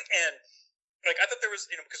 And, like, I thought there was,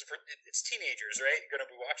 because it's teenagers, right? You're going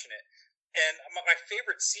to be watching it. And my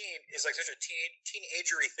favorite scene is, like, such a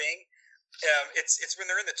teenagery thing. It's when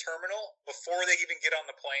they're in the terminal before they even get on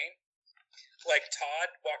the plane. Like,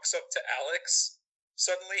 Todd walks up to Alex.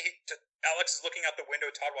 Suddenly, Alex is looking out the window.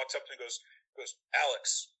 Todd walks up and goes,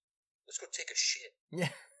 Alex, let's go take a shit.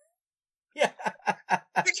 Yeah. Yeah.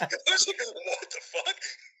 I was like, what the fuck?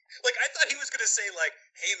 Like, I thought he was going to say, like,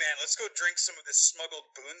 hey, man, let's go drink some of this smuggled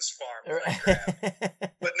Boone's Farm that I grabbed.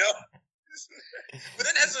 But no. But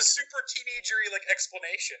then has a super teenagery, like,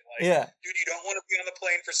 explanation. Like, dude, you don't want to be on the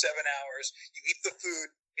plane for 7 hours. You eat the food,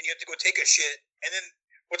 and you have to go take a shit. And then,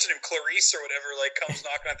 what's her name, Clarice or whatever, like, comes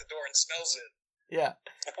knocking at the door and smells it. Yeah.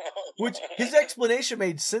 Which, his explanation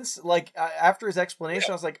made sense. Like, after his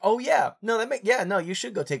explanation, I was like, oh, yeah. No, no, you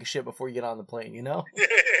should go take a shit before you get on the plane, you know? Yeah,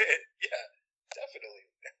 definitely.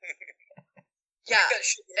 Yeah. That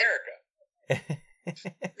shit in America.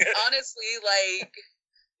 Honestly, like,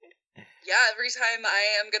 yeah, every time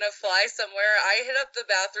I am going to fly somewhere, I hit up the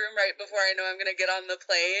bathroom right before I know I'm going to get on the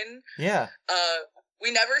plane. Yeah.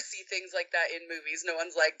 We never see things like that in movies. No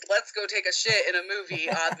one's like, let's go take a shit in a movie,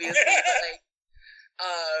 obviously. But, like,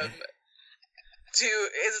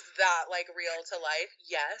 is that like real to life?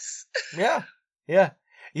 Yes.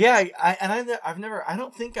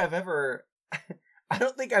 I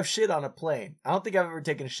don't think I've shit on a plane. I don't think I've ever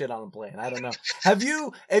taken a shit on a plane. I don't know. Have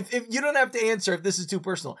you? If you don't have to answer if this is too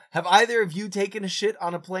personal, have either of you taken a shit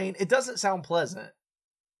on a plane? It doesn't sound pleasant.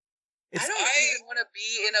 I don't even want to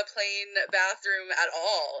be in a plane bathroom at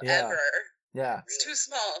all, ever. Yeah. It's too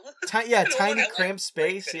small. Tiny cramped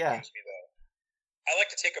space. Yeah. I like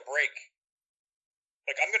to take a break.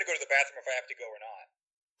 Like, I'm going to go to the bathroom if I have to go or not.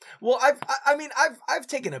 Well, I've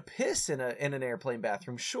taken a piss in an airplane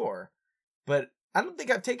bathroom, sure, but I don't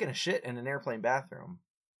think I've taken a shit in an airplane bathroom.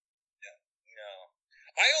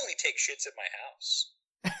 No. I only take shits at my house.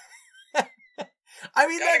 I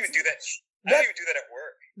mean, I don't even do that. I don't even do that at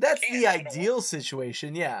work. That's the ideal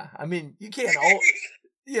situation. Yeah, I mean, you can't.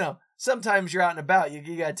 Sometimes you're out and about. You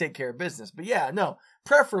got to take care of business. But yeah, no.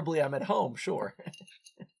 Preferably, I'm at home. Sure.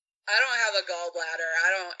 I don't have a gallbladder. I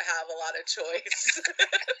don't have a lot of choice.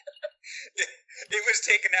 It was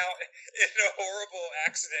taken out in a horrible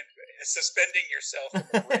accident, suspending yourself from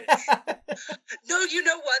a bridge. No, you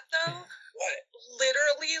know what though? What?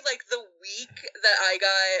 Literally, like the week that I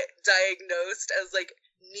got diagnosed as like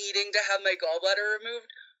needing to have my gallbladder removed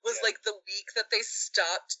was like the week that they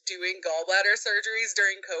stopped doing gallbladder surgeries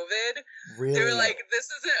during COVID. Really? They were like, this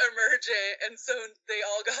isn't emergent, and so they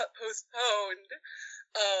all got postponed.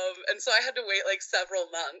 And so I had to wait like several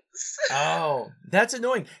months. Oh, that's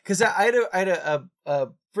annoying. Because I had a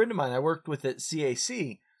friend of mine I worked with at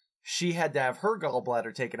CAC. She had to have her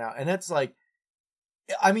gallbladder taken out, and that's like,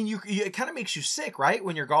 I mean, it kind of makes you sick, right?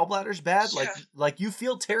 When your gallbladder's bad, like you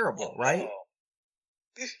feel terrible, right?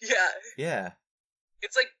 Yeah. Yeah.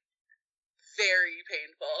 It's like very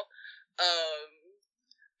painful.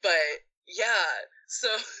 But yeah, so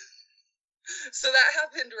that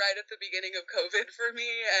happened right at the beginning of COVID for me,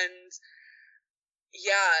 and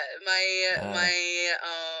yeah, my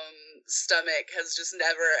stomach has just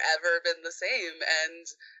never ever been the same, and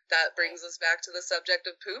that brings us back to the subject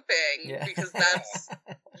of pooping, because that's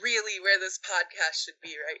really where this podcast should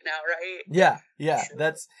be right now, right? Yeah.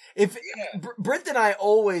 That's Brent and I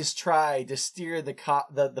always try to steer the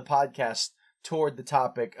podcast toward the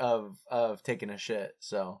topic of taking a shit.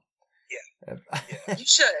 So you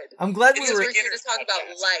should. I'm glad we're here to talk about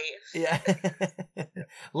life. Yeah.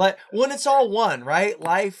 Like when it's all one, right?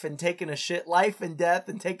 Life and taking a shit, life and death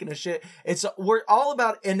and taking a shit. We're all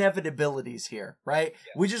about inevitabilities here, right?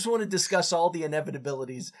 Yeah. We just want to discuss all the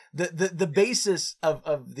inevitabilities, the basis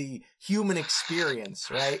of the human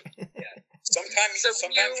experience, right? Yeah. Sometimes your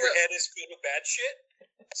head is filled with bad shit.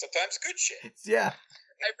 Sometimes good shit. Yeah.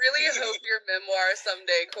 I really hope your memoir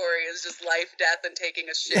someday, Corey, is just life, death, and taking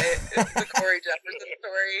a shit. It's the Corey Jefferson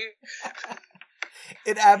story.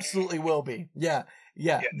 It absolutely will be. Yeah.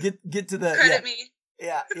 Get to the credit me.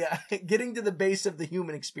 Yeah. Getting to the base of the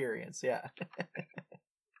human experience. Yeah.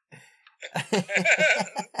 That's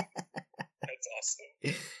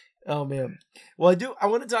awesome. Oh man. Well, I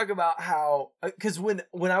want to talk about how, because when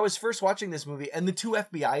I was first watching this movie and the two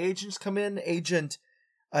FBI agents come in, Agent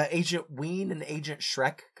Ween and Agent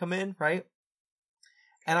Shrek come in, right?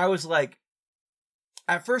 And I was like,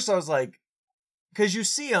 at first I was like, because you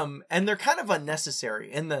see them and they're kind of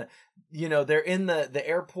unnecessary in the, they're in the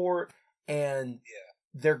airport and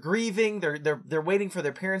they're grieving, they're waiting for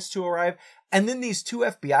their parents to arrive, and then these two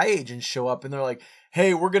FBI agents show up and they're like,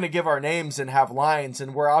 hey, we're gonna give our names and have lines,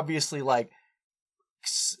 and we're obviously like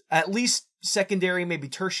at least secondary, maybe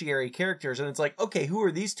tertiary characters, and it's like, okay, who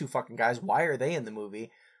are these two fucking guys? Why are they in the movie?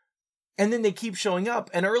 And then they keep showing up,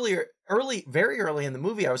 and very early in the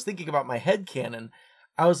movie, I was thinking about my headcanon.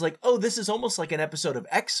 I was like, oh, this is almost like an episode of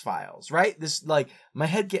X-Files, right? This, like, my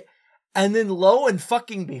head and then lo and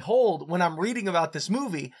fucking behold, when I'm reading about this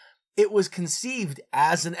movie, it was conceived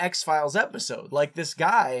as an X-Files episode. Like, this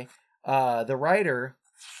guy, the writer,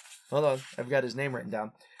 hold on, I've got his name written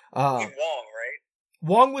down. Wong, right?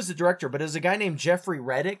 Wong was the director, but as a guy named Jeffrey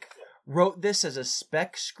Reddick wrote this as a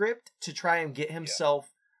spec script to try and get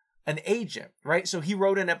himself an agent, right? So he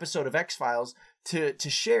wrote an episode of X-Files to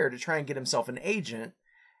share, to try and get himself an agent.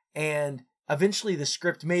 And eventually the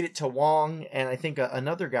script made it to Wong and I think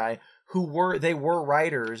another guy who were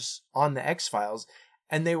writers on the X-Files.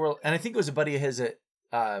 And I think it was a buddy of his at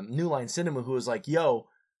New Line Cinema who was like, yo,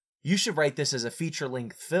 you should write this as a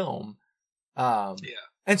feature-length film.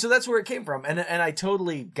 And so that's where it came from. And I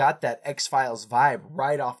totally got that X-Files vibe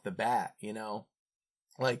right off the bat,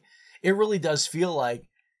 Like, it really does feel like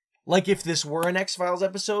if this were an X-Files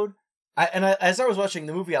episode, as I was watching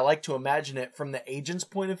the movie, I like to imagine it from the agent's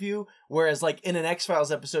point of view, whereas like in an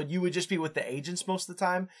X-Files episode, you would just be with the agents most of the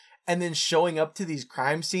time, and then showing up to these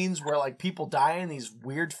crime scenes where like people die in these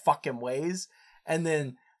weird fucking ways, and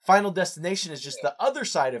then Final Destination is just the other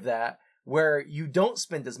side of that, where you don't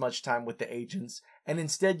spend as much time with the agents, and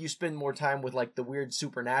instead you spend more time with like the weird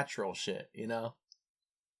supernatural shit, So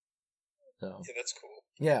yeah, that's cool.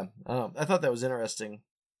 Yeah, I thought that was interesting.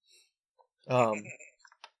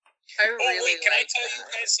 I really can I tell you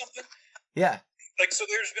guys something? Yeah. Like, so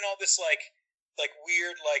there's been all this like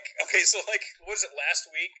weird, okay, so like, what was it, last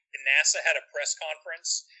week? NASA had a press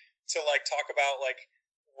conference to like talk about like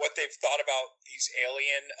what they've thought about these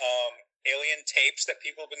alien tapes that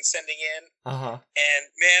people have been sending in. And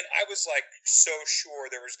man, I was like so sure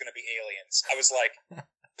there was going to be aliens. I was like,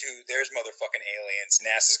 dude, there's motherfucking aliens.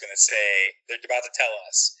 NASA's going to say, they're about to tell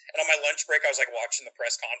us. And on my lunch break, I was like watching the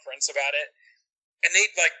press conference about it, and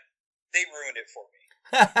they ruined it for me.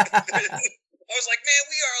 I was like, man,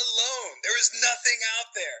 we are alone. There is nothing out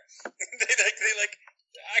there.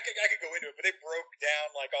 I could go into it, but they broke down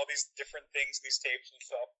like all these different things, these tapes and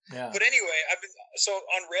stuff. Yeah. But anyway, so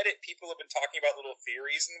on Reddit, people have been talking about little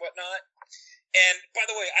theories and whatnot. And by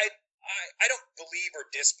the way, I don't believe or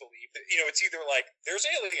disbelieve that, it's either like there's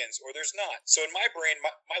aliens or there's not. So in my brain,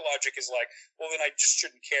 my logic is like, well, then I just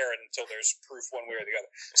shouldn't care until there's proof one way or the other.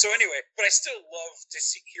 So anyway, but I still love to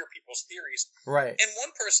hear people's theories. Right. And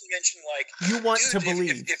one person mentioned like, you want to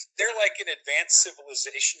believe if they're like an advanced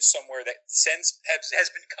civilization somewhere that has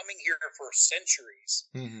been coming here for centuries,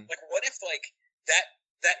 like what if like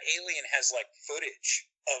that alien has like footage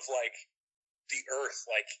of like the Earth,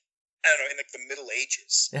 like, I don't know, in like the Middle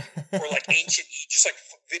Ages or like ancient Egypt, just like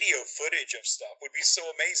video footage of stuff would be so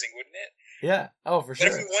amazing, wouldn't it? Yeah. Oh, for sure.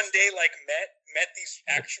 But if we one day like met these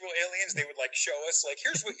actual aliens, they would like show us like,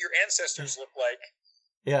 here's what your ancestors look like.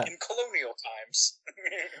 Yeah. In colonial times.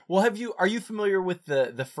 Well, are you familiar with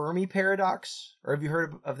the Fermi paradox, or have you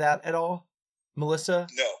heard of that at all, Melissa?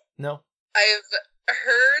 No. I've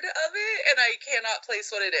heard of it, and I cannot place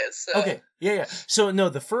what it is. So. Okay. Yeah. So no,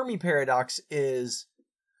 the Fermi paradox is.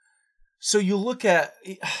 So you look at,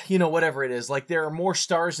 whatever it is, like there are more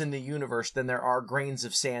stars in the universe than there are grains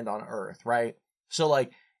of sand on Earth, right? So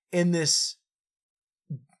like in this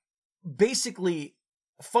basically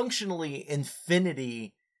functionally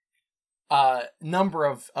infinity number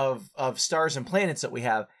of stars and planets that we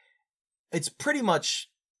have, it's pretty much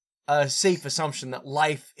a safe assumption that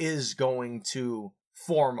life is going to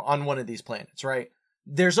form on one of these planets, right?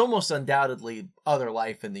 There's almost undoubtedly other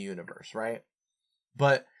life in the universe, right?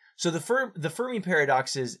 But so the Fermi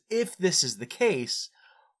paradox is, if this is the case,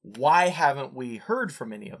 why haven't we heard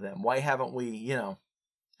from any of them? Why haven't we,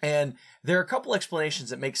 And there are a couple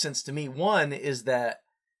explanations that make sense to me. One is that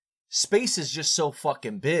space is just so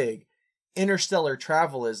fucking big. Interstellar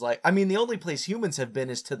travel is like, the only place humans have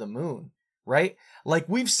been is to the moon, right? Like,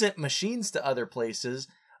 we've sent machines to other places,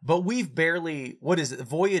 but we've barely,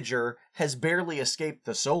 Voyager has barely escaped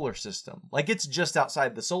the solar system. Like, it's just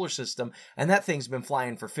outside the solar system, and that thing's been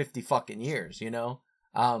flying for 50 fucking years,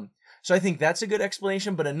 So I think that's a good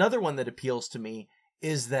explanation. But another one that appeals to me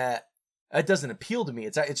is that it doesn't appeal to me.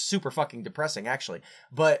 It's super fucking depressing, actually.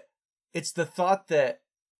 But it's the thought that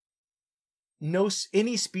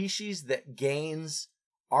any species that gains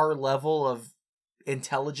our level of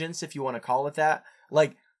intelligence, if you want to call it that,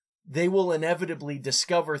 like, they will inevitably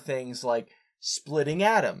discover things like splitting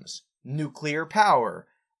atoms, nuclear power,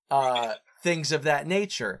 things of that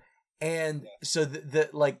nature. And so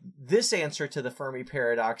this answer to the Fermi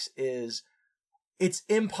paradox is it's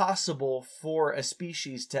impossible for a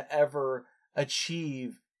species to ever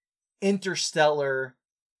achieve interstellar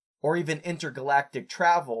or even intergalactic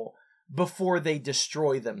travel before they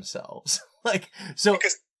destroy themselves.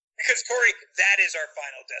 Because Corey, that is our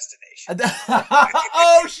final destination.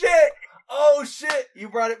 Oh shit! You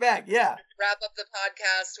brought it back. Yeah. Wrap up the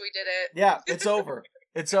podcast. We did it. Yeah, it's over.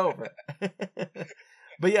 It's over.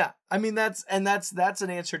 But yeah, I mean that's an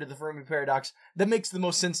answer to the Fermi paradox that makes the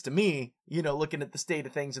most sense to me. Looking at the state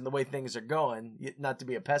of things and the way things are going. Not to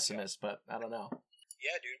be a pessimist, but I don't know.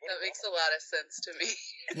 Yeah, dude. That makes a lot of sense to me.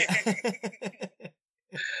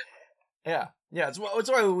 Yeah. It's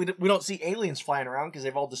why we don't see aliens flying around, because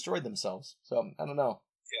they've all destroyed themselves. So I don't know.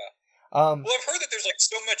 Yeah. Well, I've heard that there's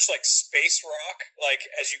so much space rock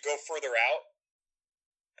as you go further out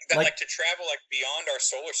that to travel beyond our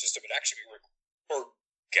solar system, it actually be or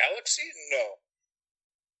galaxy. No.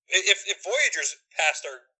 If Voyager's past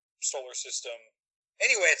our solar system,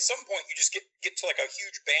 anyway, at some point you just get to a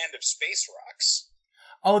huge band of space rocks.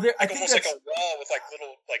 Oh, I think almost that's a wall with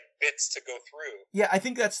little bits to go through. Yeah, I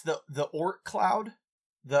think that's the Oort cloud,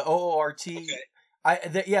 the OORT.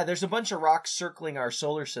 Okay. There's a bunch of rocks circling our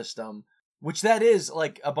solar system, which that is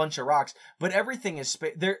a bunch of rocks. But everything is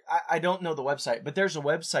there. I don't know the website, but there's a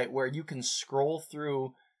website where you can scroll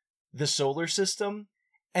through the solar system,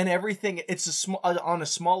 and everything. It's on a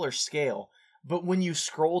smaller scale, but when you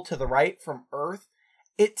scroll to the right from Earth,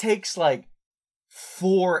 it takes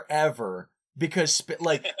forever. Because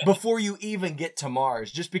before you even get to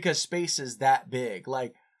Mars, just because space is that big,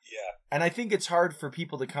 and I think it's hard for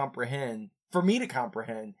people to comprehend, for me to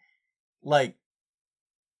comprehend, you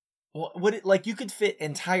could fit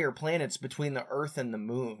entire planets between the Earth and the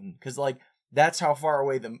Moon, because that's how far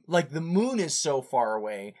away the Moon is so far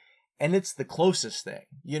away, and it's the closest thing,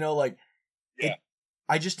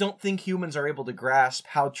 I just don't think humans are able to grasp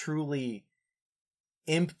how truly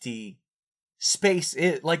empty space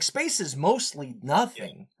is. Space is mostly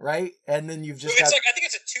nothing, right? And then you've just I think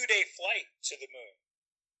it's a 2-day flight to the Moon.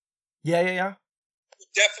 Yeah. You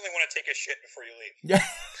definitely want to take a shit before you leave. Yeah.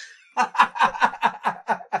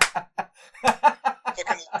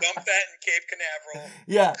 Fucking dump that in Cape Canaveral.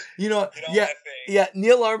 Yeah, yeah.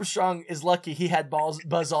 Neil Armstrong is lucky he had Buzz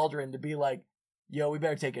Aldrin to be like, yo, we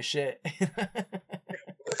better take a shit. Maybe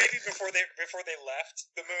before they left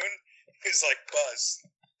the Moon, he's like, Buzz,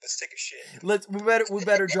 let's take a shit. We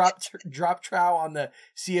better drop trow on the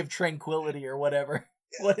Sea of Tranquility or whatever.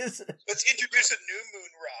 Yeah. What is it? Let's introduce a new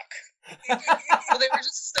moon rock. Well, they were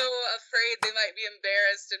just so afraid they might be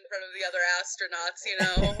embarrassed in front of the other astronauts,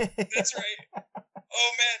 That's right.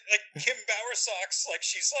 Oh man, Kim Bowersox,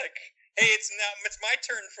 she's like, hey, it's my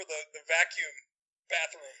turn for the vacuum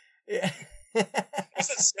bathroom. Yeah. What's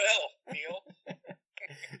that smell, Neil?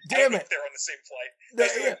 Damn it! They're on the same flight.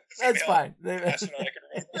 That's fine. Astronaut I can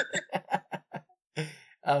remember.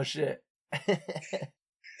 Oh shit!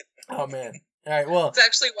 Oh man! All right. Well, it's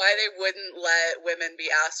actually why they wouldn't let women be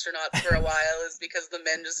astronauts for a while, is because the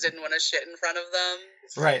men just didn't want to shit in front of them.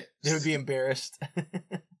 Right? They would be embarrassed.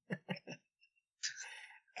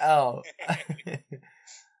 Oh.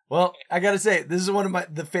 Well, I gotta say, this is one of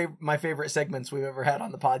my favorite segments we've ever had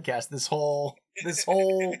on the podcast. This whole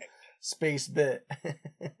space bit.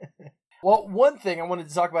 Well, one thing I wanted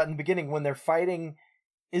to talk about in the beginning, when they're fighting,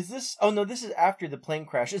 is this? Oh no, this is after the plane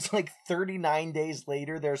crash. It's 39 days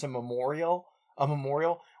later. There's a memorial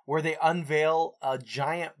where they unveil a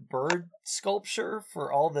giant bird sculpture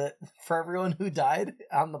for everyone who died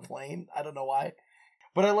on the plane. I don't know why,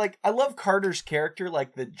 but I love Carter's character,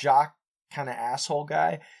 the jock kind of asshole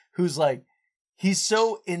guy who's he's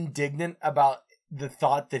so indignant about the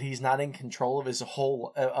thought that he's not in control of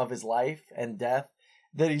his life and death,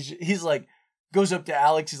 that he's goes up to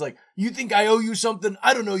Alex. He's like, you think I owe you something?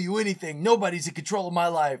 I don't owe you anything. Nobody's in control of my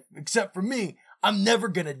life except for me. I'm never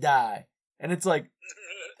gonna die. And it's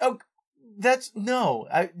oh, that's no.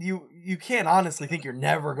 You can't honestly think you're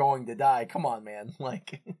never going to die. Come on, man.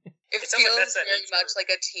 It feels very much like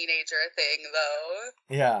a teenager thing, though.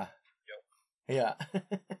 Yeah. Yeah.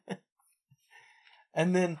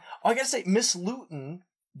 And then, I gotta say, Miss Luton,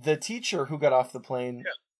 the teacher who got off the plane,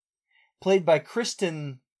 played by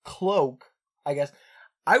Kristen Cloak, I guess.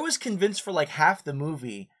 I was convinced for like half the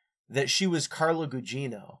movie that she was Carla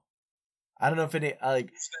Gugino. I don't know if any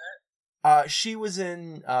like. She was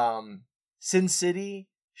in Sin City.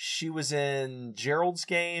 She was in Gerald's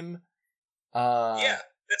Game. Yeah,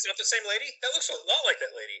 that's not the same lady. That looks a lot like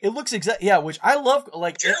that lady. It looks yeah, which I love.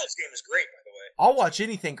 Like Gerald's Game is great, by the way. I'll watch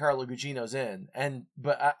anything Carla Gugino's in,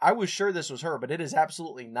 but I was sure this was her, but it is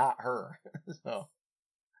absolutely not her. So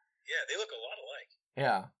yeah, they look a lot alike.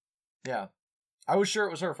 yeah, I was sure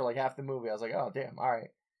it was her for like half the movie. I was like, oh damn, all right.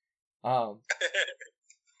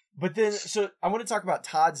 But then, so I want to talk about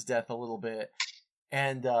Todd's death a little bit,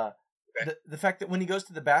 and the fact that when he goes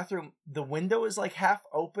to the bathroom, the window is like half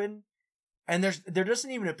open, and there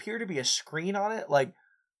doesn't even appear to be a screen on it. Like,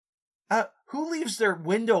 who leaves their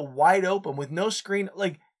window wide open with no screen?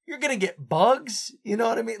 Like, you're gonna get bugs. You know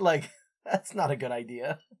what I mean? Like, that's not a good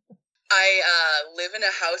idea. I live in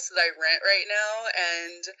a house that I rent right now,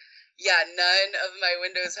 and yeah, none of my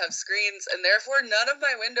windows have screens, and therefore none of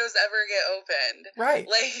my windows ever get opened. Right.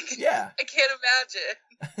 Like, yeah. I can't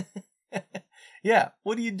imagine. Yeah.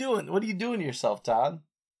 What are you doing? What are you doing to yourself, Todd?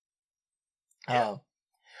 Yeah.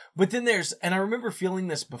 But then and I remember feeling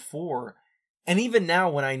this before, and even now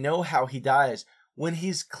when I know how he dies, when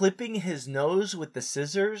he's clipping his nose with the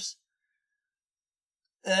scissors,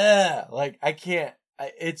 like, I can't,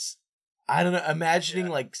 I don't know, imagining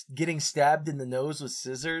like getting stabbed in the nose with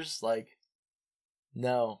scissors, like,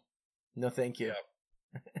 no thank you.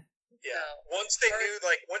 Yeah. Once they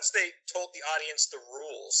told the audience the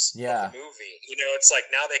rules of Yeah. the movie, it's like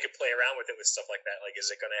now they could play around with it with stuff like that. Like, is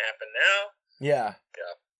it going to happen now?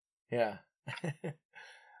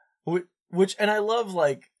 Yeah. Which, and I love,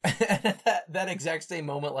 like, that exact same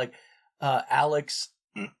moment, like, Alex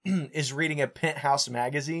is reading a Penthouse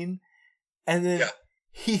magazine, and then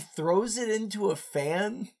he throws it into a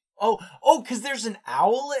fan. Oh, because there's an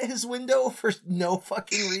owl at his window for no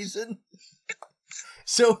fucking reason.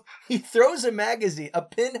 So he throws a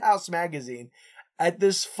Penthouse magazine, at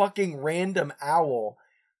this fucking random owl,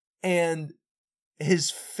 and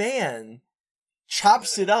his fan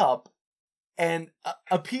chops it up, and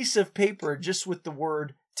a piece of paper just with the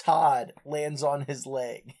word Todd lands on his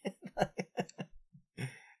leg.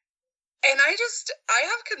 And I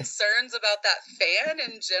have concerns about that fan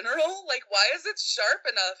in general. Like, why is it sharp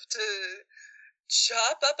enough to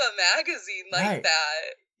chop up a magazine like Right.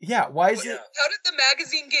 that? Yeah, why is it? How did the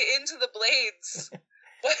magazine get into the blades?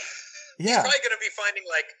 What? Yeah. He's probably going to be finding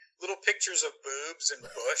like little pictures of boobs and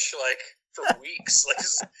bush like for weeks. Like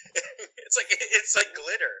it's like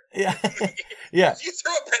glitter. Yeah. Yeah. If you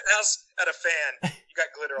throw a Penthouse at a fan, you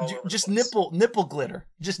got glitter all over. Just the place. nipple glitter.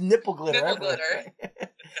 Just nipple glitter. Nipple everywhere.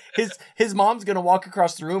 His mom's gonna walk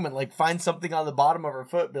across the room and like find something on the bottom of her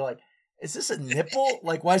foot and be like, is this a nipple?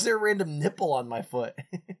 Like, why is there a random nipple on my foot?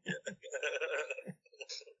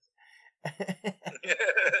 Todd!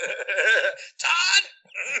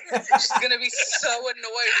 She's gonna be so annoyed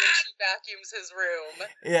when she vacuums his room.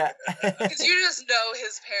 Yeah. Because you just know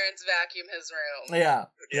his parents vacuum his room. Yeah.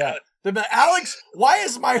 They're like, Alex, why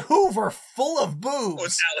is my Hoover full of boobs? Oh,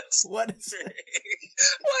 it's Alex. What is it?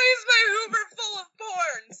 Why is my Hoover full of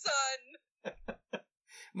porn, son?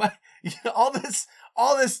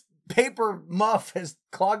 all this paper muff has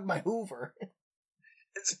clogged my Hoover.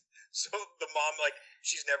 So the mom, like,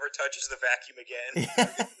 she's never touches the vacuum again.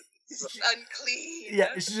 Yeah. It's unclean.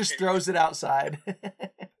 Yeah, she just throws it outside.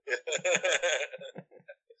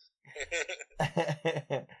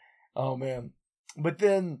 Oh man. But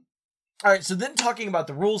then, all right, so then talking about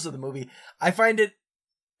the rules of the movie, I find it,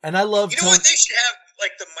 and I love what? They should have,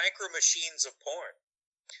 like, the micro machines of porn.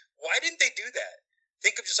 Why didn't they do that?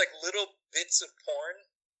 Think of just, like, little bits of porn.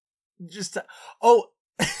 Just,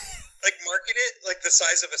 Like, market it, like, the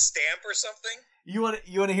size of a stamp or something. You want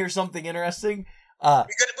to hear something interesting?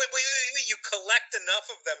 Wait, you collect enough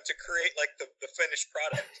of them to create, like, the finished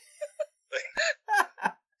product.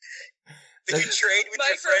 Did you trade with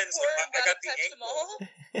your friends? Like, I got the ankle.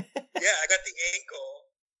 Yeah, I got the ankle.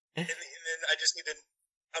 And then I just need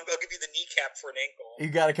I'll give you the kneecap for an ankle. You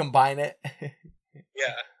got to combine it.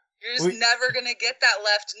 Yeah. You're just never gonna get that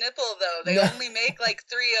left nipple, though. They only make like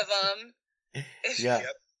 3 of them. Yeah.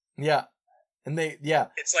 Yep. Yeah. And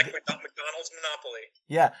It's like McDonald's Monopoly.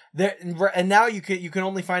 Yeah, and now you can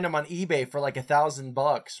only find them on eBay for like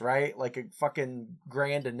 $1,000, right? Like a fucking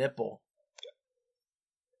grand a nipple.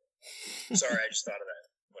 Sorry, I just thought of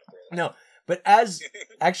that. No, but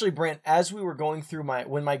actually, Brent, as we were going through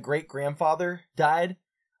when my great grandfather died,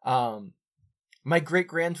 my great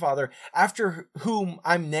grandfather, after whom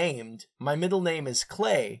I'm named, my middle name is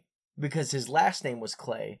Clay because his last name was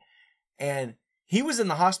Clay, and he was in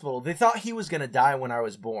the hospital. They thought he was going to die when I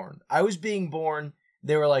was born. I was being born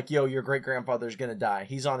they were like, "Yo, your great grandfather's gonna die.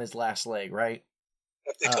 He's on his last leg, right?"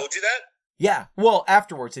 They told you that? Yeah. Well,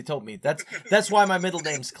 afterwards they told me. That's why my middle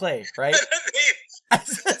name's Clay, right? Little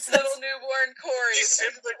newborn Corey. They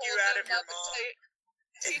singled you out of your mom.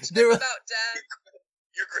 Teach them about death.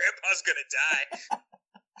 Your grandpa's gonna die.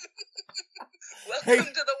 Welcome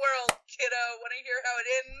to the world, kiddo. Want to hear how it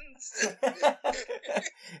ends?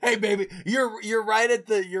 Hey, baby, you're right at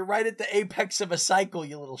the apex of a cycle,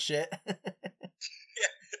 you little shit. Yeah,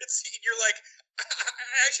 you're like,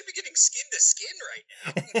 I should be getting skin to skin right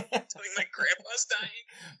now. Telling my grandpa's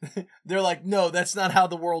dying. They're like, no, that's not how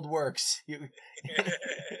the world works.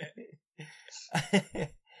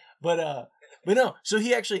 But no. So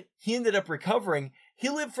he ended up recovering. He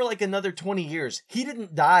lived for like another 20 years. He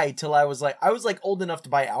didn't die till I was like old enough to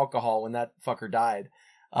buy alcohol when that fucker died.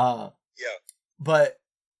 Yeah. But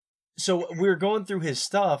so we were going through his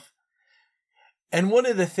stuff, and one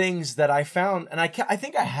of the things that I found, and I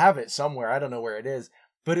think I have it somewhere. I don't know where it is,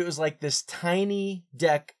 but it was like this tiny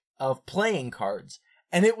deck of playing cards,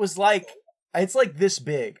 and it was like it's like this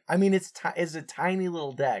big. I mean, it's a tiny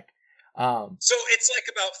little deck. So it's like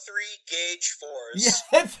about 3 gauge 4s,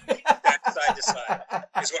 Yes. back side to side,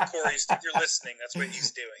 is what Corey's. If you're listening, that's what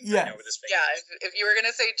he's doing. Yeah. Right now with his fingers. Yeah, if you were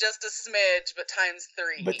gonna say just a smidge, but times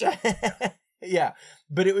 3. But yeah,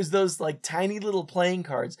 but it was those like tiny little playing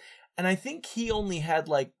cards, and I think he only had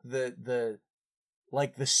like the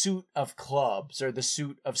suit of clubs or the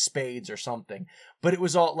suit of spades or something. But it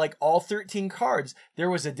was all 13 cards. There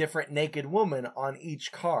was a different naked woman on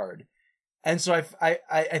each card. And so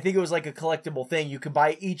I think it was like a collectible thing. You could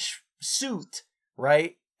buy each suit,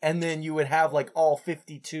 right? And then you would have like all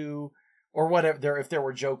 52 or whatever, if there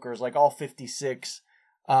were jokers, like all 56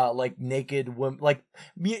 like naked women, like,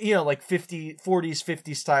 you know, like 40s,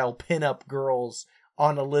 50s style pinup girls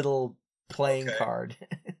on a little playing card. Are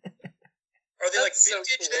they like That's so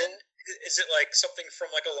vintage cool. then? Is it like something from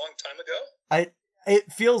like a long time ago?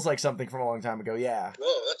 It feels like something from a long time ago, yeah.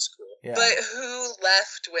 Whoa, that's cool. Yeah. But who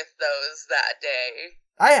left with those that day?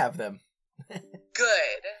 I have them.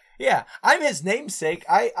 Good. Yeah, I'm his namesake.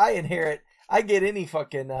 I inherit. I get any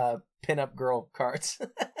fucking pinup girl cards. I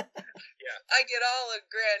get all of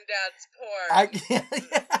Granddad's porn.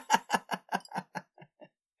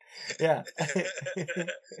 Yeah.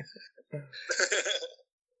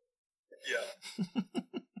 Yeah.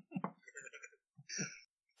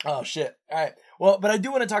 Oh shit. All right. Well, but I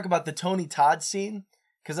do want to talk about the Tony Todd scene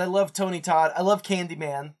because I love Tony Todd. I love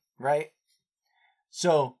Candyman. Right.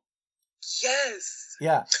 So. Yes.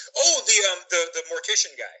 Yeah. Oh, the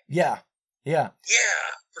mortician guy. Yeah. Yeah.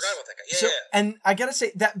 Yeah. Forgot about that guy. Yeah. So, and I gotta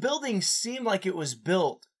say that building seemed like it was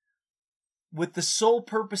built with the sole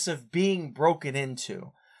purpose of being broken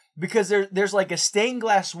into, because there's like a stained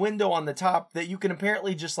glass window on the top that you can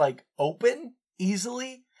apparently just like open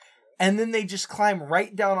easily, and then they just climb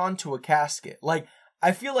right down onto a casket. Like,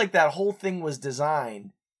 I feel like that whole thing was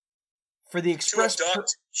designed for the express to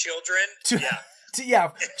abduct children.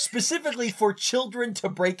 specifically for children to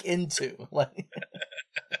break into. Like.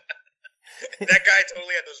 That guy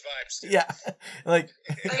totally had those vibes. Yeah, like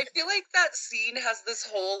I feel like that scene has this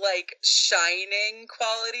whole like Shining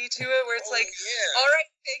quality to it, where it's like, all right,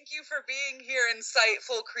 thank you for being here,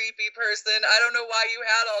 insightful, creepy person. I don't know why you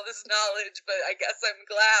had all this knowledge, but I guess I'm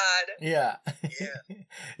glad. Yeah, Yeah.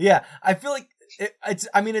 yeah. I feel like it's.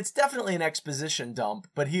 I mean, it's definitely an exposition dump,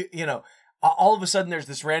 but all of a sudden there's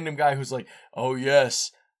this random guy who's like, "Oh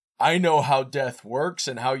yes, I know how death works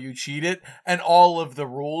and how you cheat it and all of the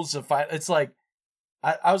rules of fight." It's like,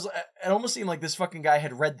 it almost seemed like this fucking guy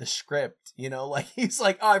had read the script, like he's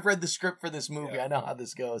like, "Oh, I've read the script for this movie. Yeah. I know how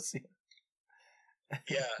this goes."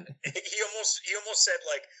 Yeah. He almost said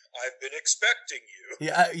like, "I've been expecting you."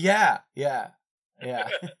 Yeah.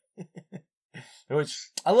 Which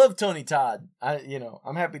I love Tony Todd.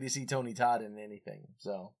 I'm happy to see Tony Todd in anything.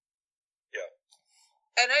 So.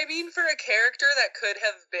 And I mean, for a character that could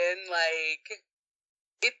have been like,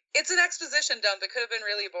 it's an exposition dump. It could have been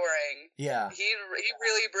really boring. Yeah. He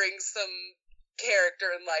really brings some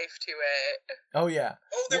character and life to it. Oh yeah.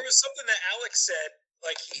 Oh, there was something that Alex said.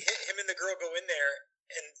 Like him and the girl go in there,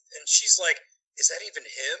 and she's like, "Is that even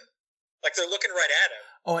him?" Like they're looking right at him.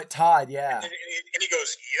 Oh, at Todd, yeah. And he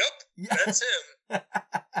goes, "Yep, that's him."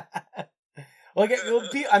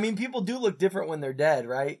 I mean, people do look different when they're dead,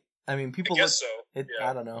 right? I mean, people I guess so. Yeah,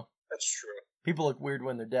 I don't know. That's true. People look weird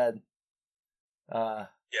when they're dead. Yeah.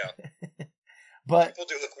 But people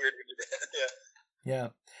do look weird when they're dead. Yeah. Yeah.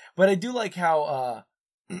 But I do like how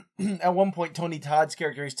at one point Tony Todd's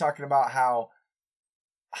character, he's talking about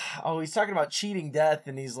he's talking about cheating death,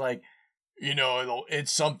 and he's like,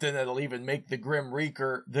 it's something that'll even make the Grim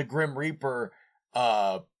Reaper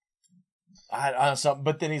I don't know, something,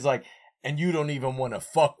 but then he's like, and you don't even want to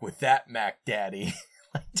fuck with that Mac Daddy.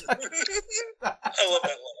 I love that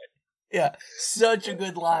line. Yeah, such a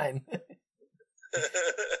good line.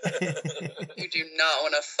 You do not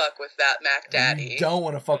want to fuck with that Mac Daddy. You don't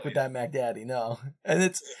want to fuck with that Mac Daddy, no. And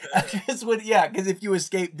it's what, yeah, because if you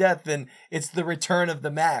escape death, then it's the return of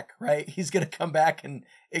the Mac, right? He's gonna come back and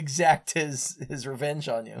exact his revenge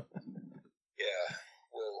on you. Yeah.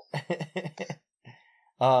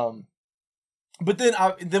 Whoa. But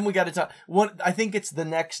then we got to talk. I think it's the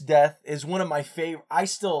next death is one of my favorite.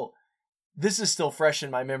 This is still fresh in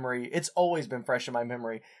my memory. It's always been fresh in my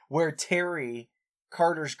memory. Where Terry,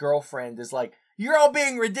 Carter's girlfriend, is like, "You're all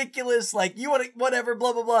being ridiculous. Like, you want to whatever,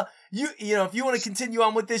 blah blah blah. You know, if you want to continue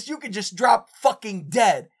on with this, you could just drop fucking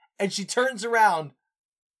dead." And she turns around,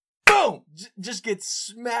 boom, just gets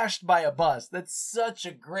smashed by a bus. That's such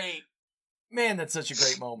a great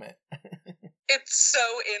moment. It's so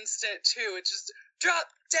instant too. It's just drop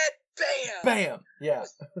dead, bam, Bam. Yeah.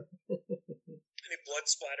 Any blood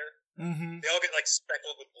splatter? Mm-hmm. They all get like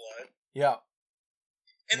speckled with blood. Yeah.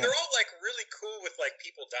 And they're all like really cool with like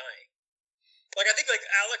people dying. Like I think like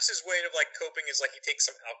Alex's way of like coping is like he takes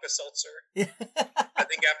some Alka-Seltzer. Yeah. I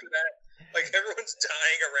think after that, like everyone's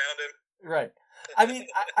dying around him. Right. I mean,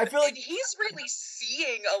 I feel like he's really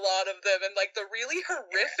seeing a lot of them and like the really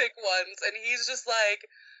horrific ones, and he's just like,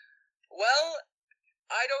 well,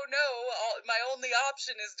 I don't know. My only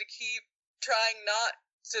option is to keep trying not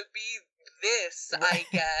to be this, I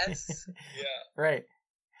guess. Yeah. Right.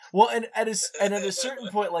 Well, and at a certain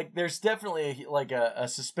point, like, there's definitely a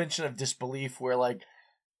suspension of disbelief where, like,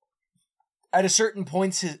 at a certain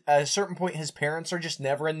point, his parents are just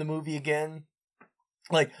never in the movie again.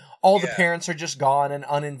 Like, all the parents are just gone and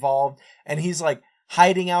uninvolved, and he's like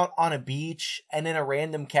hiding out on a beach and in a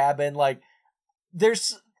random cabin. Like,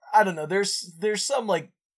 there's some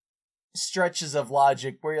like stretches of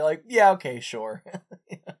logic where you're like, yeah, okay, sure.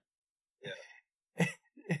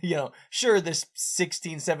 You know, sure, this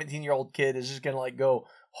 16, 17-year-old kid is just going to, like, go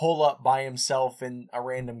hole up by himself in a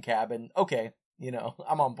random cabin. Okay, you know,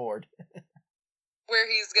 I'm on board. Where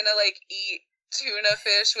he's going to, like, eat tuna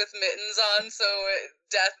fish with mittens on so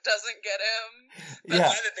death doesn't get him. Yeah. I'm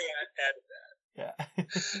glad that they added that. Yeah.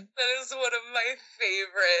 That is one of my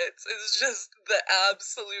favorites. It's just the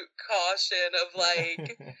absolute caution of,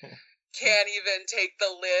 like, can't even take the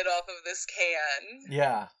lid off of this can.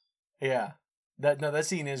 Yeah. Yeah. That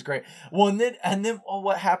scene is great. Well, and then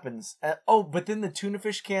what happens? But then the tuna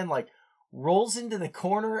fish can like rolls into the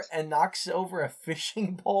corner and knocks over a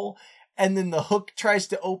fishing pole, and then the hook tries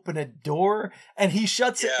to open a door, and he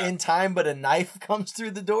shuts it in time, but a knife comes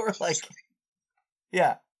through the door. Like,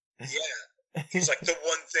 yeah. Yeah. He's like the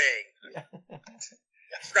one thing. Yeah.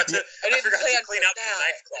 I forgot to clean out the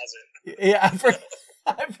knife closet. Yeah.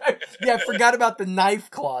 I forgot about the knife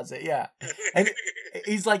closet. Yeah, and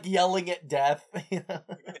he's like yelling at death. You know?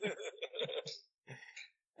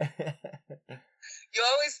 You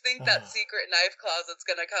always think that secret knife closet's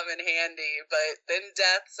gonna come in handy, but then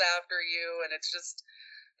death's after you, and it's just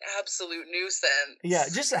absolute nuisance. Yeah,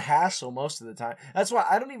 just a hassle most of the time. That's why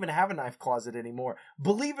I don't even have a knife closet anymore.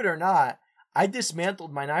 Believe it or not, I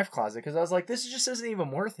dismantled my knife closet because I was like, this just isn't even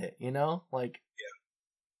worth it. You know, like.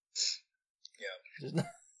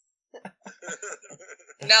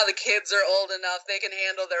 Now the kids are old enough; they can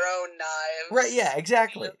handle their own knives. Right? Yeah.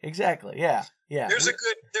 Exactly. Yeah. There's a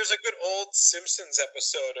good old Simpsons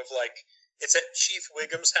episode of like it's at Chief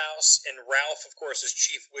Wiggum's house, and Ralph, of course, is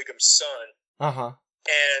Chief Wiggum's son.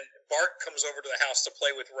 And Bart comes over to the house to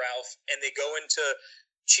play with Ralph, and they go into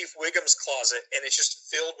Chief Wiggum's closet, and it's just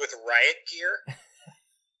filled with riot gear.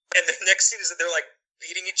 And the next scene is that they're like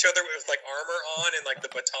beating each other with like armor on and like the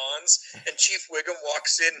batons, and Chief Wiggum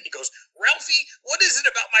walks in and he goes, "Ralphie, what is it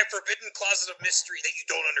about my forbidden closet of mystery that you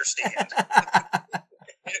don't understand?"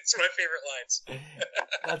 It's my favorite lines.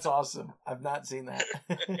 That's awesome. I've not seen that.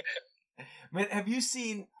 Man, have you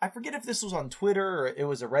seen, I forget if this was on Twitter or it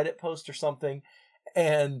was a Reddit post or something,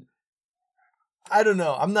 and I don't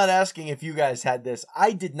know, I'm not asking if you guys had this.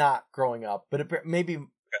 I did not growing up, but maybe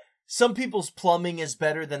some people's plumbing is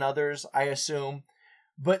better than others, I assume.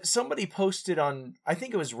 But somebody posted on, I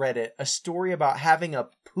think it was Reddit, a story about having a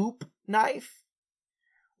poop knife,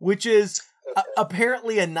 which is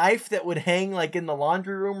apparently a knife that would hang like in the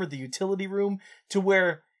laundry room or the utility room, to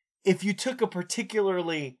where if you took a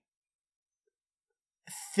particularly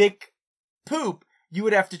thick poop, you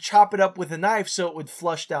would have to chop it up with a knife so it would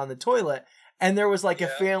flush down the toilet. And there was like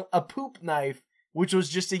a poop knife, which was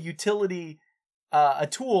just a utility, a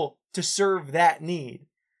tool to serve that need.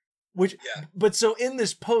 But so in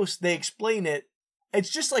this post, they explain it It's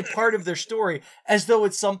just like part of their story, as though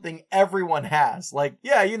it's something everyone has. Like,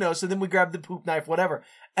 yeah, you know, so then we grab the poop knife, whatever.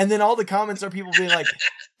 And then all the comments are people being like,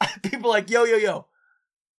 yo,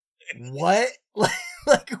 what?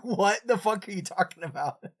 Like, what the fuck are you talking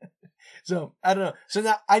about? So, I don't know. So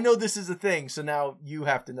now, I know this is a thing, so now you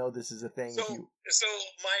have to know this is a thing. So my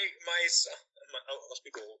son, I'll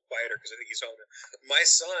speak a little quieter because I think he's home. My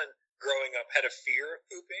son, growing up, had a fear of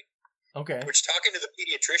pooping. Okay. Which, talking to the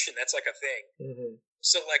pediatrician, that's like a thing. Mm-hmm.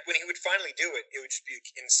 So, like, when he would finally do it, it would just be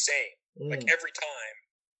insane. Like, every time,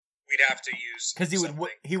 we'd have to use because he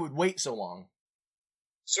would wait so long.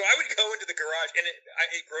 So I would go into the garage, and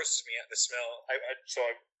it grosses me out, the smell.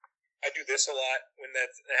 I do this a lot when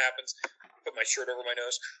that happens. Put my shirt over my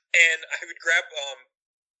nose, and I would grab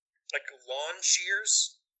like lawn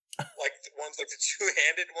shears, like the ones, like the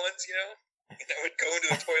two-handed ones, you know. And I would go into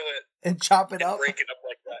the toilet and chop it up, break it up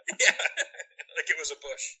like that. Yeah, like it was a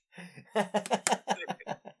bush.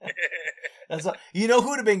 That's you know who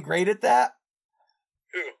would have been great at that?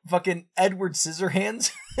 Who? Fucking Edward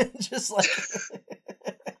Scissorhands, just like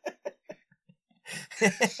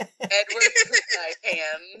Edward Poop Knife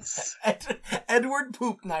Hands. Edward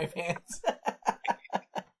Poop Knife Hands.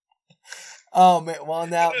 Oh man! Well,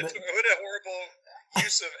 now what a horrible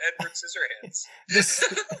use of Edward Scissorhands.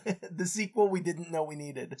 The sequel we didn't know we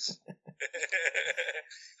needed.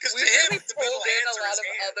 We really pulled in a lot of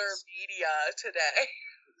other media today.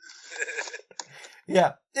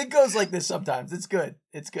 Yeah, it goes like this sometimes. It's good.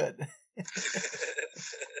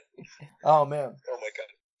 Oh man. Oh my god.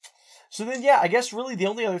 So then, yeah, I guess really the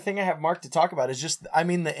only other thing I have marked to talk about is just, I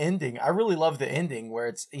mean, the ending. I really love the ending where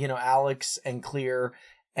it's, you know, Alex and Clear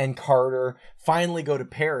and Carter finally go to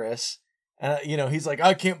Paris. And, you know, he's like,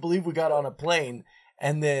 I can't believe we got on a plane.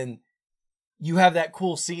 And then you have that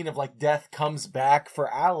cool scene of like death comes back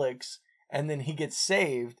for Alex and then he gets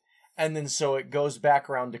saved. And then so it goes back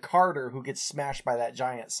around to Carter, who gets smashed by that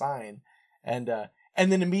giant sign. And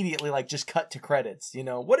then immediately like just cut to credits. You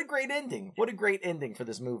know, what a great ending. What a great ending for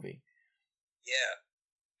this movie. Yeah.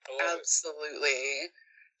 Absolutely.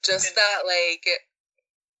 Just that, like,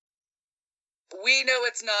 we know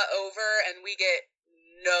it's not over and we get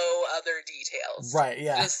no other details. Right,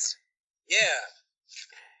 yeah. Yeah.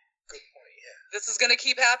 Good point, yeah. This is going to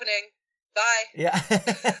keep happening. Bye. Yeah.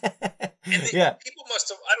 And yeah. People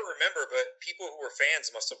must have, I don't remember, but people who were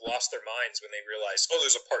fans must have lost their minds when they realized, oh,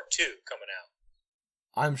 there's a part 2 coming out.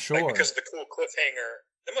 I'm sure. Like, because of the cool cliffhanger.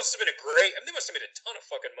 That must have been they must have made a ton of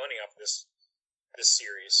fucking money off this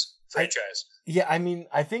series franchise. I mean,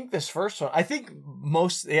 I think this first one,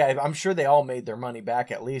 I'm sure they all made their money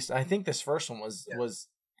back at least. I think this first one was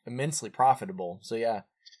immensely profitable. So yeah.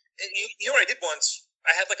 And you know what I did once?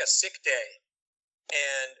 I had like a sick day,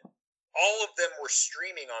 and all of them were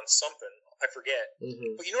streaming on something. I forget.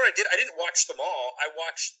 Mm-hmm. But you know what I did? I didn't watch them all. I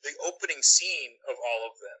watched the opening scene of all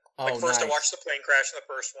of them. Like first, nice. I watched the plane crash in the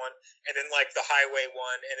first one, and then like the highway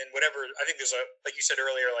one, and then whatever. I think there's like you said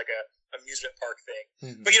earlier, like a amusement park thing.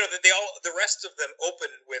 Mm-hmm. But you know, the rest of them open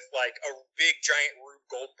with like a big giant Rube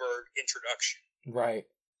Goldberg introduction. Right.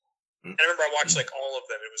 And I remember I watched like all of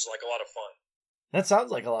them. It was like a lot of fun. That sounds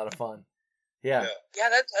like a lot of fun. Yeah. Yeah,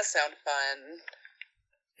 that does sound fun.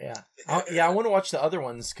 Yeah. I want to watch the other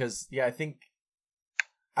ones because, I think...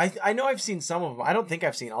 I know I've seen some of them. I don't think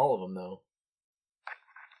I've seen all of them, though.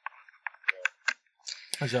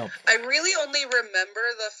 So. I really only remember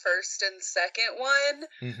the first and second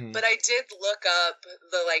one, but I did look up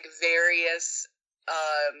the, like, various,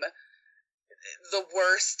 the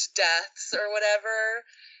worst deaths or whatever,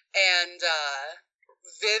 and,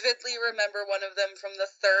 vividly remember one of them from the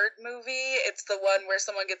third movie. It's the one where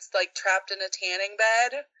someone gets like trapped in a tanning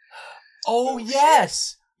bed. Oh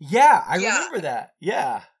yes. Yeah, I remember that.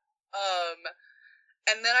 Yeah.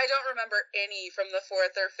 And then I don't remember any from the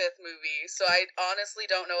fourth or fifth movie, so I honestly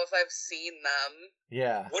don't know if I've seen them.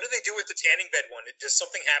 Yeah. What do they do with the tanning bed one? Does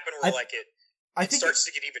something happen where I think starts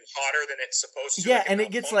to get even hotter than it's supposed to? Yeah, and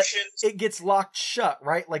it gets locked shut,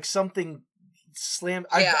 right? Like something slam.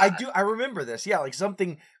 I remember this. Yeah, like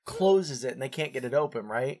something closes it and they can't get it open,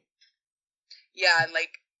 right? Yeah, and like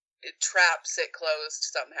it traps it closed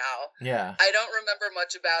somehow. Yeah. I don't remember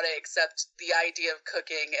much about it except the idea of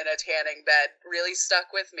cooking in a tanning bed really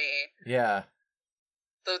stuck with me. Yeah.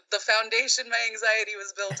 The foundation my anxiety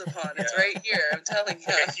was built upon. It's right here, I'm telling you.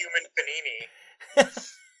 Like a human panini.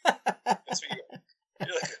 That's what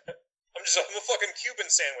you're like, I'm a fucking Cuban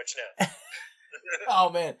sandwich now. Oh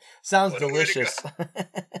man, sounds delicious.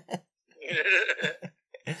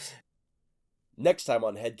 Next time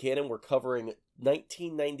on Headcanon, we're covering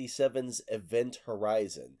 1997's Event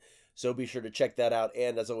Horizon. So be sure to check that out.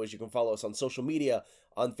 And as always, you can follow us on social media,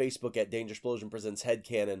 on Facebook at Danger Explosion Presents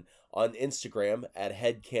Headcanon, on Instagram at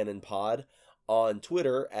HeadcanonPod, on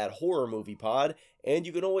Twitter at Horror Movie Pod, and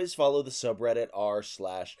you can always follow the subreddit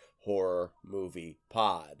r/Horror Movie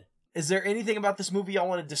Pod. Is there anything about this movie y'all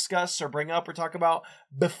want to discuss or bring up or talk about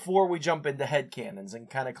before we jump into headcanons and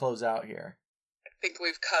kind of close out here? I think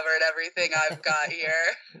we've covered everything I've got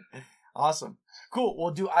here. Awesome. Cool.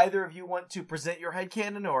 Well, do either of you want to present your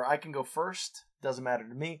headcanon, or I can go first? Doesn't matter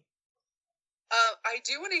to me. I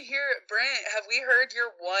do want to hear, Brent, have we heard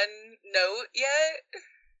your one note yet?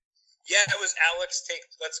 Yeah, it was Alex.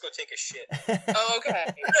 Let's go take a shit. Oh,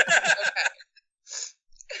 okay.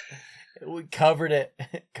 Okay. We covered it.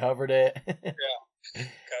 Covered it. Yeah,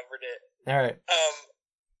 covered it. All right.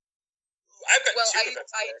 I've got Well, two.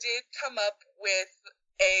 I did come up with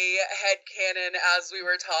a headcanon as we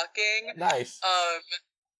were talking. Nice.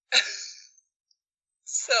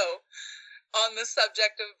 So, on the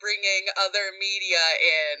subject of bringing other media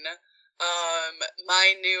in,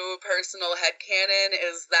 my new personal headcanon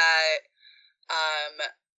is that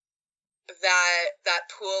that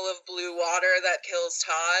pool of blue water that kills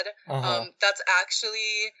Todd, that's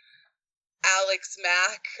actually Alex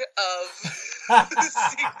Mack of The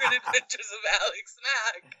Secret Adventures of Alex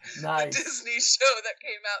Mack, Nice. the Disney show that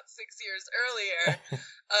came out 6 years earlier.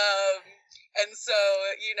 And so,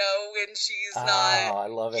 you know, when she's I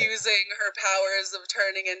love not it. using her powers of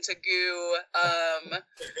turning into goo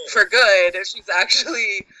for good, she's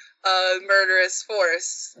actually a murderous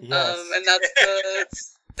force. Yes. And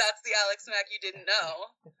that's the Alex Mack you didn't know.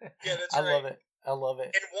 Yeah, that's I right. love it. I love it.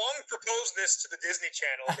 And Wong proposed this to the Disney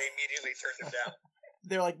Channel, and they immediately turned him down.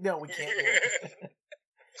 They're like, no, we can't do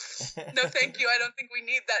it. No, thank you. I don't think we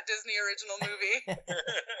need that Disney original movie.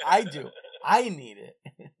 I do. I need it.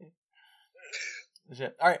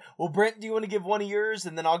 Shit. All right. Well, Brent, do you want to give one of yours,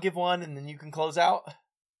 and then I'll give one, and then you can close out?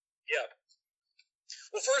 Yeah.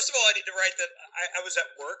 Well, first of all, I need to write that I was at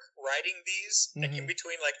work writing these, like in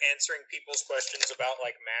between, like answering people's questions about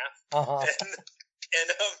like math, and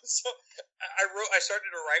so I started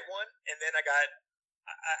to write one, and then I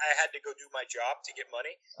had to go do my job to get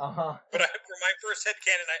money. But for my first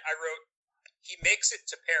headcanon, I wrote, "He makes it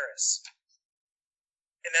to Paris,"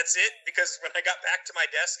 and that's it. Because when I got back to my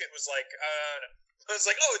desk, it was like, I was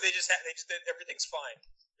like, "Oh, they just everything's fine."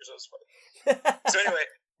 So it was funny. So anyway,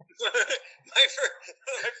 my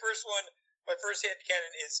first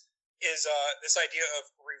headcanon is this idea of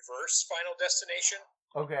reverse Final Destination.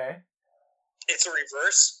 Okay. It's a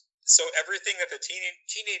reverse, so everything that the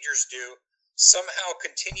teenagers do somehow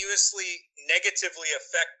continuously negatively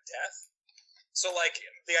affect death. So, like,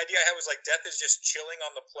 the idea I had was, like, death is just chilling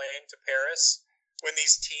on the plane to Paris when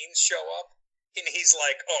these teens show up, and he's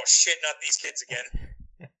like, oh, shit, not these kids again.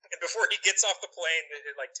 And before he gets off the plane,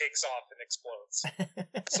 it like, takes off and explodes.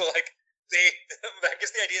 So, like, I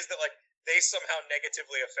guess the idea is that, like, they somehow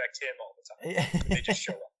negatively affect him all the time. They just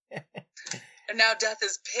show up. And now Death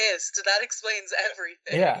is pissed. That explains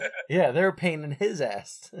everything. Yeah, they're a pain in his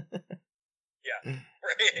ass. Yeah,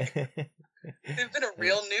 right. They've been a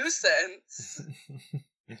real nuisance.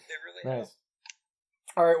 They really Nice. have.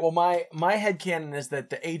 All right, well, my headcanon is that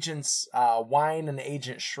the agents, Wine and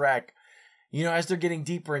Agent Shrek, you know, as they're getting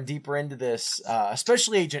deeper and deeper into this,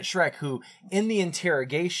 especially Agent Shrek, who, in the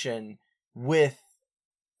interrogation with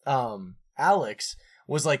Alex,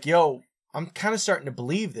 was like, yo, I'm kind of starting to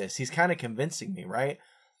believe this. He's kind of convincing me, right?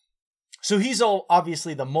 So he's all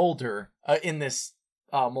obviously the Mulder in this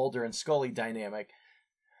Mulder and Scully dynamic.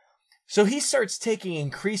 So he starts taking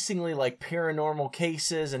increasingly like paranormal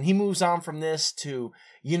cases, and he moves on from this to,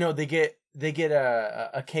 you know, they get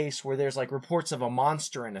a case where there's like reports of a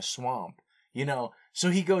monster in a swamp, you know. So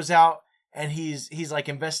he goes out and he's like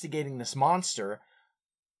investigating this monster,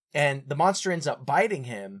 and the monster ends up biting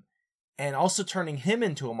him and also turning him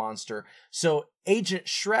into a monster. So Agent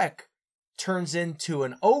Shrek turns into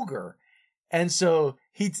an ogre. And so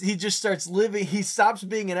he just starts living, he stops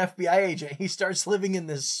being an FBI agent. He starts living in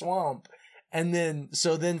this swamp. And then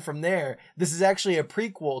from there, this is actually a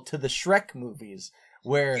prequel to the Shrek movies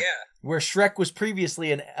where Shrek was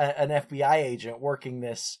previously an FBI agent working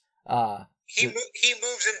this. He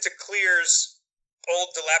moves into Clear's old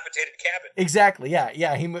dilapidated cabin. Exactly.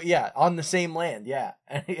 Yeah. On the same land. Yeah.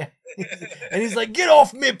 And he's like, get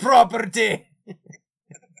off me property.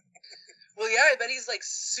 Well, yeah, I bet he's like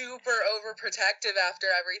super overprotective after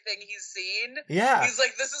everything he's seen. Yeah. He's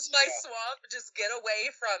like, this is my swamp. Just get away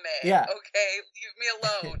from it. Yeah. Okay, leave me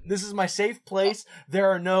alone. This is my safe place. There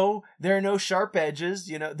are no sharp edges.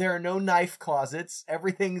 You know, there are no knife closets.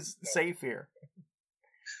 Everything's safe here.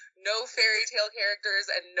 no fairy tale characters,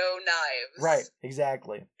 and no knives. Right,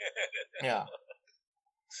 exactly. Yeah.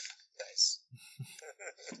 Nice.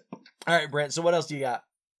 All right, Brent, so what else do you got?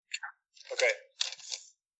 Okay.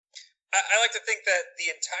 I like to think that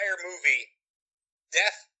the entire movie,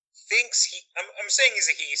 Death thinks he... I'm saying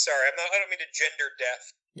he's a he, sorry. I don't mean to gender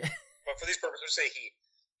Death. But for these purposes, I'll say he.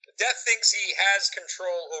 Death thinks he has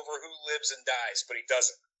control over who lives and dies, but he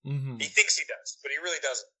doesn't. Mm-hmm. He thinks he does, but he really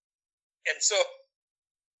doesn't. And so,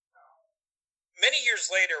 many years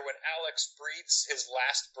later, when Alex breathes his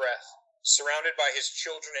last breath, surrounded by his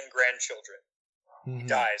children and grandchildren, he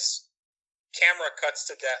dies. Camera cuts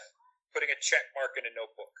to Death, putting a check mark in a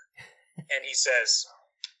notebook. And he says,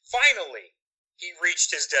 finally, he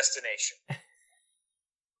reached his destination.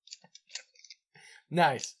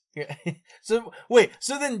 Nice. Yeah. So wait,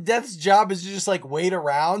 so then Death's job is to just like wait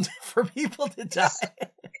around for people to die.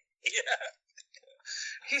 Yeah.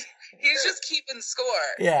 He's just keeping score.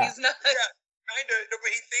 Yeah. He's not. Yeah, kind of. No,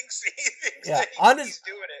 but he thinks Yeah. that he's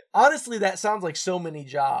doing it. Honestly, that sounds like so many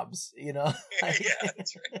jobs, you know? Like, Yeah,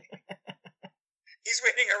 that's right. He's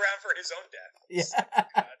waiting around for his own death.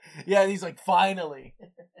 Yeah. Yeah, and he's like, finally.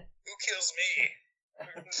 Who kills me?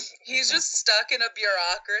 He's just stuck in a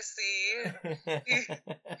bureaucracy.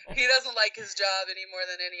 He doesn't like his job any more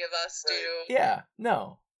than any of us do. Yeah,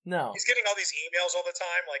 no. He's getting all these emails all the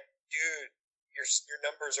time, like, dude, your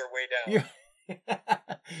numbers are way down.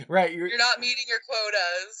 Right, you're not meeting your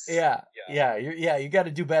quotas. Yeah. You got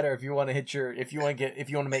to do better if you want to if you want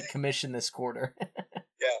to make commission this quarter.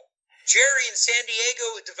 Yeah, Jerry in San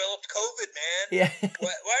Diego developed COVID, man. Yeah.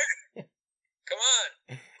 What? Come on.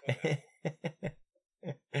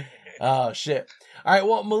 Oh shit! All right,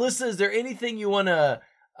 well, Melissa, is there anything you want to?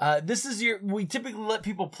 We typically let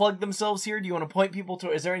people plug themselves here. Do you want to point people to?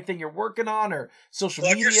 Is there anything you're working on or social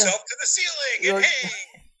Plug media? yourself to the ceiling and hang.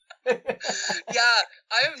 Yeah,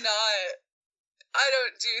 I'm not. I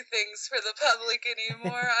don't do things for the public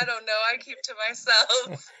anymore. I don't know. I keep to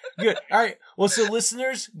myself. Good. All right. Well, so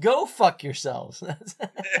listeners, go fuck yourselves. That's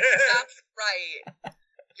right.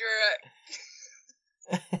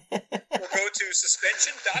 Or go to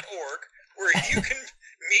suspension.org where you can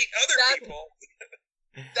meet other people.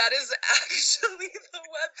 That is actually the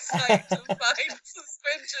website to find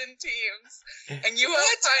suspension teams. And you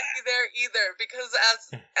won't find me there either because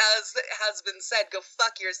as has been said, go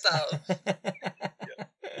fuck yourself.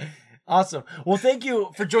 Awesome. Well, thank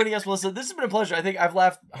you for joining us, Melissa. This has been a pleasure. I think I've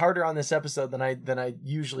laughed harder on this episode than I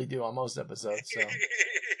usually do on most episodes. So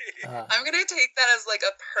I'm gonna take that as like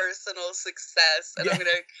a personal success, and I'm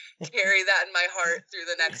gonna carry that in my heart through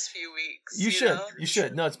the next few weeks. You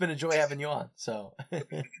should. No, it's been a joy having you on. So, all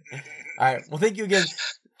right. Well, thank you again.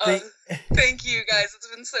 Thank you, guys. It's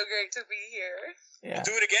been so great to be here. Yeah. We'll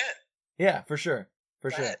do it again. Yeah, for sure.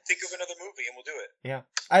 Sure. Think of another movie and we'll do it. Yeah.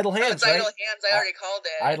 Idle Hands, right? Idle Hands. I already called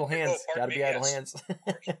it. Idle Hands. Gotta be Idle Hands.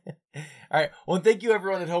 All right. Well, thank you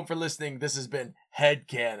everyone at home for listening. This has been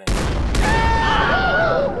Headcanon.